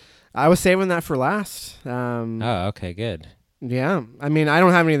Time. I was saving that for last. Oh, okay, good. Yeah, I mean, I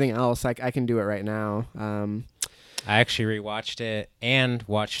don't have anything else. I can do it right now. I actually rewatched it and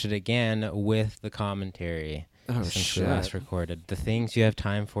watched it again with the commentary Oh since shit! we last recorded. The things you have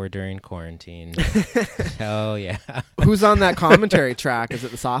time for during quarantine. Hell yeah. Who's on that commentary track? Is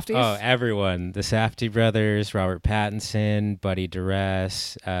it the Softies? Oh, everyone. The Safdie brothers, Robert Pattinson, Buddy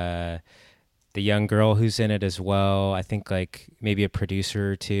Duress, the young girl who's in it as well. I think like maybe a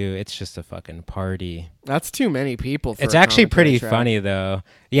producer or two. It's just a fucking party. That's too many people. For It's a actually commentary pretty track. funny though.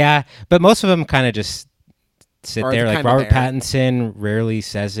 Yeah, but most of them kind of just sit Or there. they're Like kinda Robert there. Pattinson rarely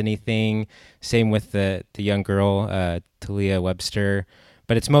says anything. Same with the young girl, Talia Webster.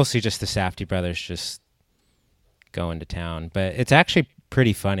 But it's mostly just the Safdie brothers just going to town. But it's actually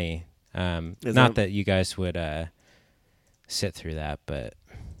pretty funny. Is Not it? that you guys would sit through that, but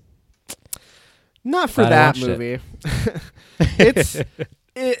Not for Glad I that watched it.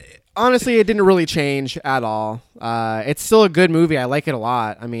 movie. Honestly, it didn't really change at all. It's still a good movie. I like it a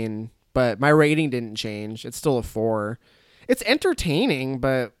lot. I mean, but my rating didn't change. It's still a 4. It's entertaining,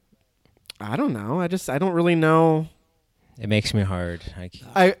 but I don't know. I don't really know. it makes me hard.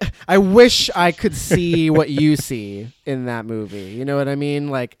 I wish I could see what you see in that movie. You know what I mean?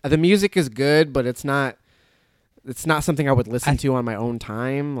 Like the music is good, but it's not something I would listen to on my own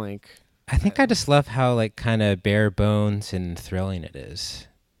time. Like I think I just love how like kind of bare bones and thrilling it is.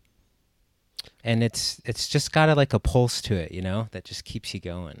 And it's just got like a pulse to it, you know, that just keeps you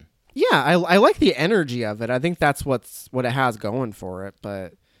going. yeah, I like the energy of it. I think that's what it has going for it,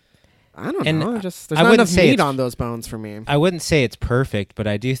 but I don't And know. Just there's I not wouldn't enough say meat it's- on those bones for me. I wouldn't say it's perfect, but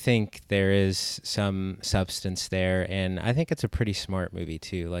I do think there is some substance there, and I think it's a pretty smart movie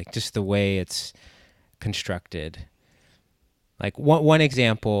too. Like just the way it's constructed. Like one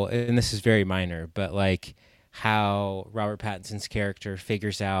example, and this is very minor, but like how Robert Pattinson's character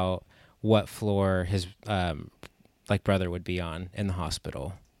figures out what floor his like brother would be on in the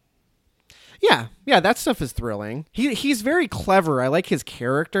hospital. Yeah, that stuff is thrilling. He's very clever. I like his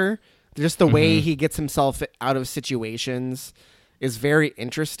character. Just the way he gets himself out of situations is very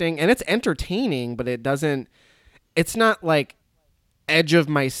interesting, and it's entertaining. But it's not like edge of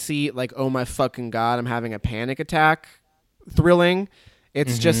my seat, like oh my fucking god, I'm having a panic attack. Thrilling.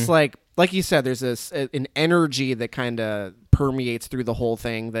 It's just like you said. There's an energy that kind of permeates through the whole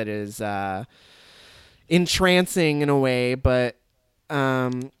thing that is entrancing in a way, but.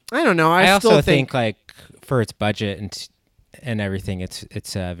 I don't know. I also still think like for its budget and everything, it's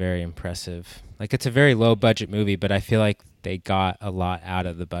very impressive. Like it's a very low budget movie, but I feel like they got a lot out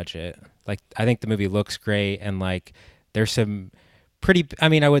of the budget. Like I think the movie looks great, and like there's some pretty. I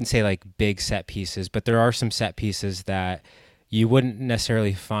mean, I wouldn't say like big set pieces, but there are some set pieces that you wouldn't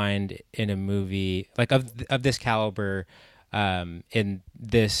necessarily find in a movie like of this caliber in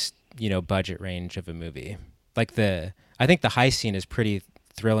this budget range of a movie. Like I think the heist scene is pretty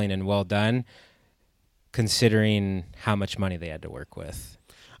thrilling and well done, considering how much money they had to work with.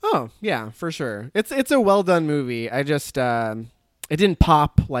 Oh yeah, for sure. It's a well done movie. I just it didn't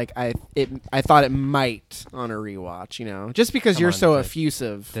pop like I thought it might on a rewatch. You know, just because Come you're on, so the-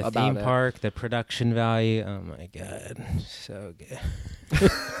 effusive The about theme it. park, the production value. Oh my god, so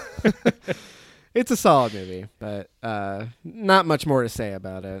good. It's a solid movie, but not much more to say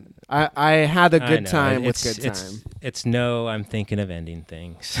about it. I had a I good know, time with it's- good time. It's no, I'm thinking of ending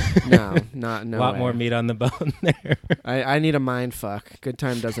things. No, no A lot way. more meat on the bone there. I need a mind fuck. Good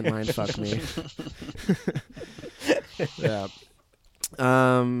time doesn't mind fuck me. Yeah.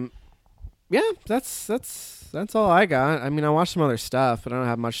 Yeah, that's all I got. I mean, I watched some other stuff, but I don't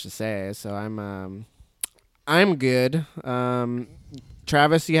have much to say, so I'm good.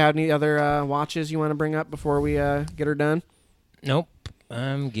 Travis, you have any other watches you want to bring up before we get her done? Nope,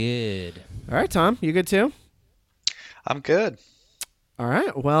 I'm good. All right, Tom, you good too? I'm good. All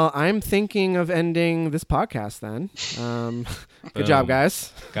right. Well, I'm thinking of ending this podcast then. Good job, Boom.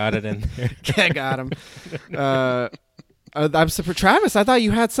 guys. Got it in there. I got him. I'm surprised, Travis. I thought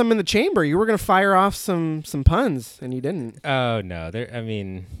you had some in the chamber. You were gonna fire off some puns, and you didn't. Oh no, I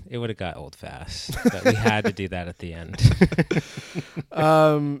mean, it would have got old fast, but we had to do that at the end.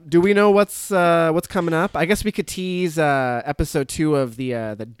 Do we know what's coming up? I guess we could tease episode 2 of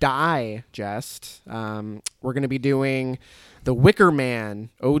the Digest. We're gonna be doing the Wicker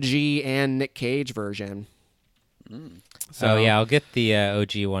Man OG and Nick Cage version. So yeah, I'll get the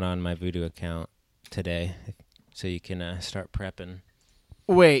OG one on my Voodoo account today, so you can start prepping.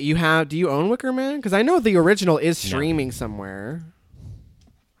 Wait, do you own Wicker Man? Because I know the original is No. streaming somewhere.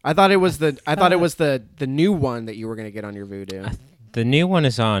 I thought it was the new one that you were gonna get on your Voodoo. The new one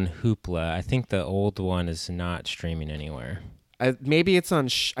is on Hoopla. I think the old one is not streaming anywhere. Maybe it's on.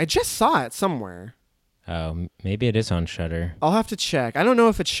 I just saw it somewhere. Oh, maybe it is on Shudder. I'll have to check. I don't know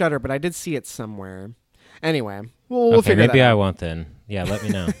if it's Shudder, but I did see it somewhere. Anyway, we'll Okay, figure maybe that I out. won't then. Yeah, let me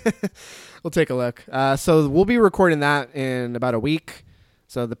know. We'll take a look. So we'll be recording that in about a week.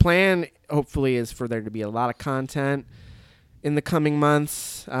 So the plan, hopefully, is for there to be a lot of content in the coming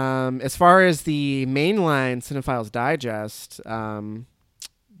months. As far as the mainline Cinephiles Digest,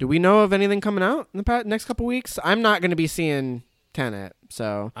 do we know of anything coming out in the next couple weeks? I'm not going to be seeing Tenet,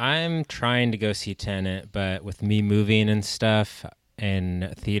 so I'm trying to go see Tenet, but with me moving and stuff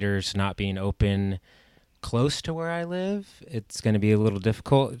and theaters not being open close to where I live, it's going to be a little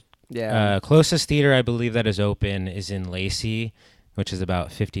difficult. yeah. Closest theater I believe that is open is in Lacey, which is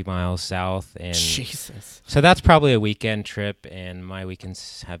about 50 miles south. And Jesus. so that's probably a weekend trip, and my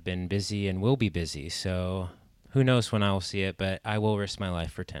weekends have been busy and will be busy. So who knows when I will see it, but I will risk my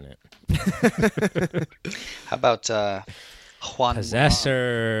life for Tenet. How about Juan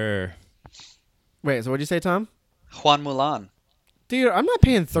Possessor. Wait, so what'd you say, Tom? Mulan? Juan Mulan. Dude, I'm not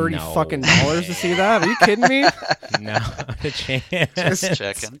paying $30 No. fucking dollars to see that. Are you kidding me? Not a chance. Just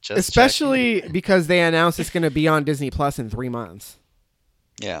checking. Just Especially because they announced it's going to be on Disney Plus in 3 months.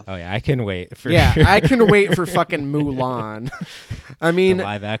 checking. Yeah. Oh yeah, I can wait for Yeah, sure. I can wait for fucking Mulan. I The mean,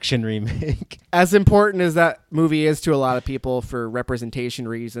 live action remake. as important as that movie is to a lot of people for representation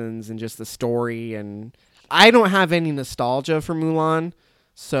reasons and just the story, and I don't have any nostalgia for Mulan,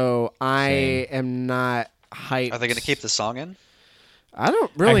 so I Same. am not hyped. Are they going to keep the song in? I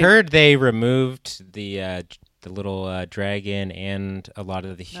don't really. I heard they removed the little dragon and a lot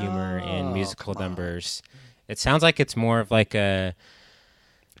of the humor and No, musical come on. numbers. It sounds like it's more of like a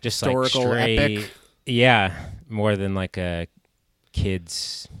just Historical like straight, epic. Yeah, more than like a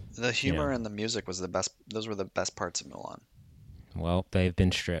kids. The humor know. and the music was the best. Those were the best parts of Mulan. Well, they've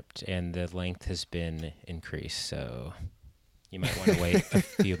been stripped and the length has been increased, so you might want to wait a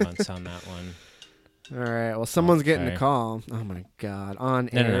few months on that one. All right. Well, someone's getting a sorry. call. Oh my god! On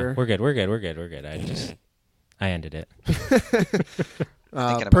No, air. we're good. I ended it.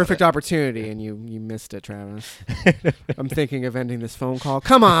 Thinking about Perfect it. opportunity, and you missed it, Travis. I'm thinking of ending this phone call.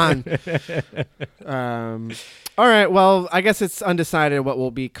 Come on. All right. Well, I guess it's undecided what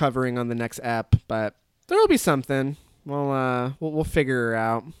we'll be covering on the next ep, but there will be something. We'll figure it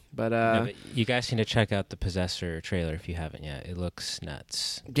out. But No, but you guys need to check out the Possessor trailer if you haven't yet. It looks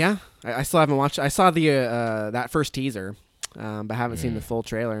nuts. yeah, I still haven't watched. I saw the that first teaser, but haven't seen the full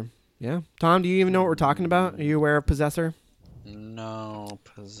trailer. Yeah, Tom, do you even know what we're talking about? Are you aware of Possessor? No,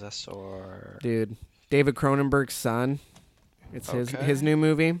 Possessor. Dude, David Cronenberg's son. It's Okay. his new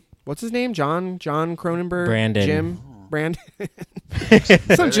movie. What's his name? John Cronenberg. Brandon. Jim. Brandon.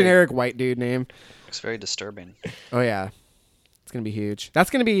 Very- Some generic white dude name. Looks very disturbing. Oh yeah, it's gonna be huge. That's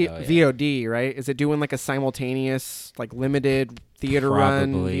gonna be Oh, yeah. VOD, right? Is it doing like a simultaneous, like limited theater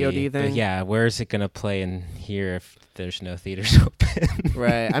run VOD but thing? yeah, where is it gonna play in here if there's no theaters open?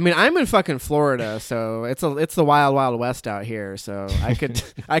 Right. I mean, I'm in fucking Florida, so it's the wild, wild west out here. So I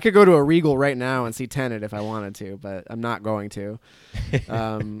could go to a Regal right now and see Tenet if I wanted to, but I'm not going to.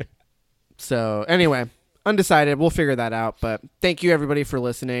 So anyway, undecided. We'll figure that out. But thank you everybody for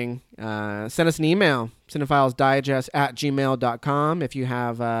listening. Send us an email, cinephilesdigest@gmail.com, if you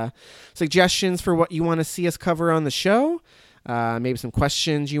have suggestions for what you want to see us cover on the show. Maybe some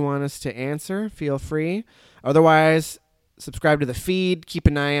questions you want us to answer. Feel free. Otherwise, subscribe to the feed. Keep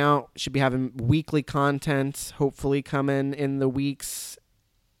an eye out. Should be having weekly content, hopefully coming in the weeks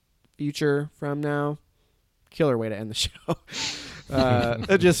future from now. Killer way to end the show.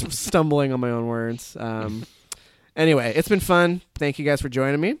 Just stumbling on my own words. Anyway, it's been fun. Thank you guys for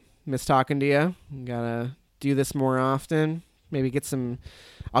joining me. Miss talking to you. Gotta do this more often. Maybe get some.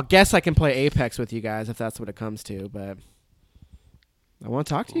 I'll guess I can play Apex with you guys if that's what it comes to, but I want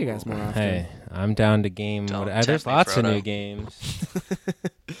to talk to you guys more often. Hey, I'm down to game. Don't There's tempt me, lots of Frodo. new games.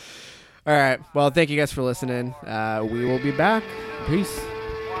 All right. Well, thank you guys for listening. We will be back. Peace.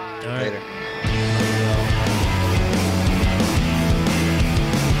 All right. Later.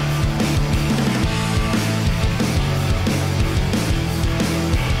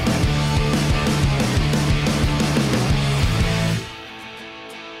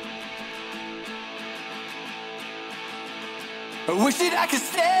 I wish that I could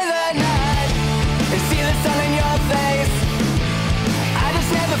stay the night and see the sun in your face. I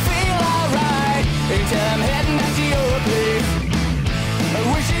just never feel alright until I'm heading back to your place. I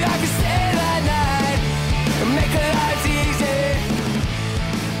wish that I could stay the night and make our lives easy.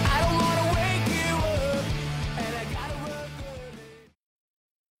 I don't wanna wake you up, and I gotta work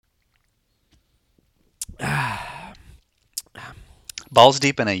early. Balls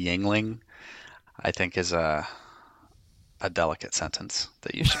deep in a Yingling, I think is a a delicate sentence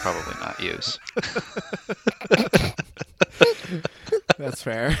that you should probably not use. That's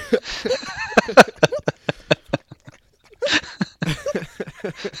fair.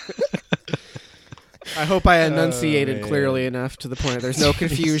 I hope I enunciated clearly enough to the point there's no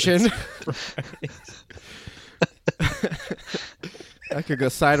confusion. That could go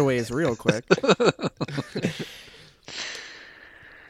sideways real quick.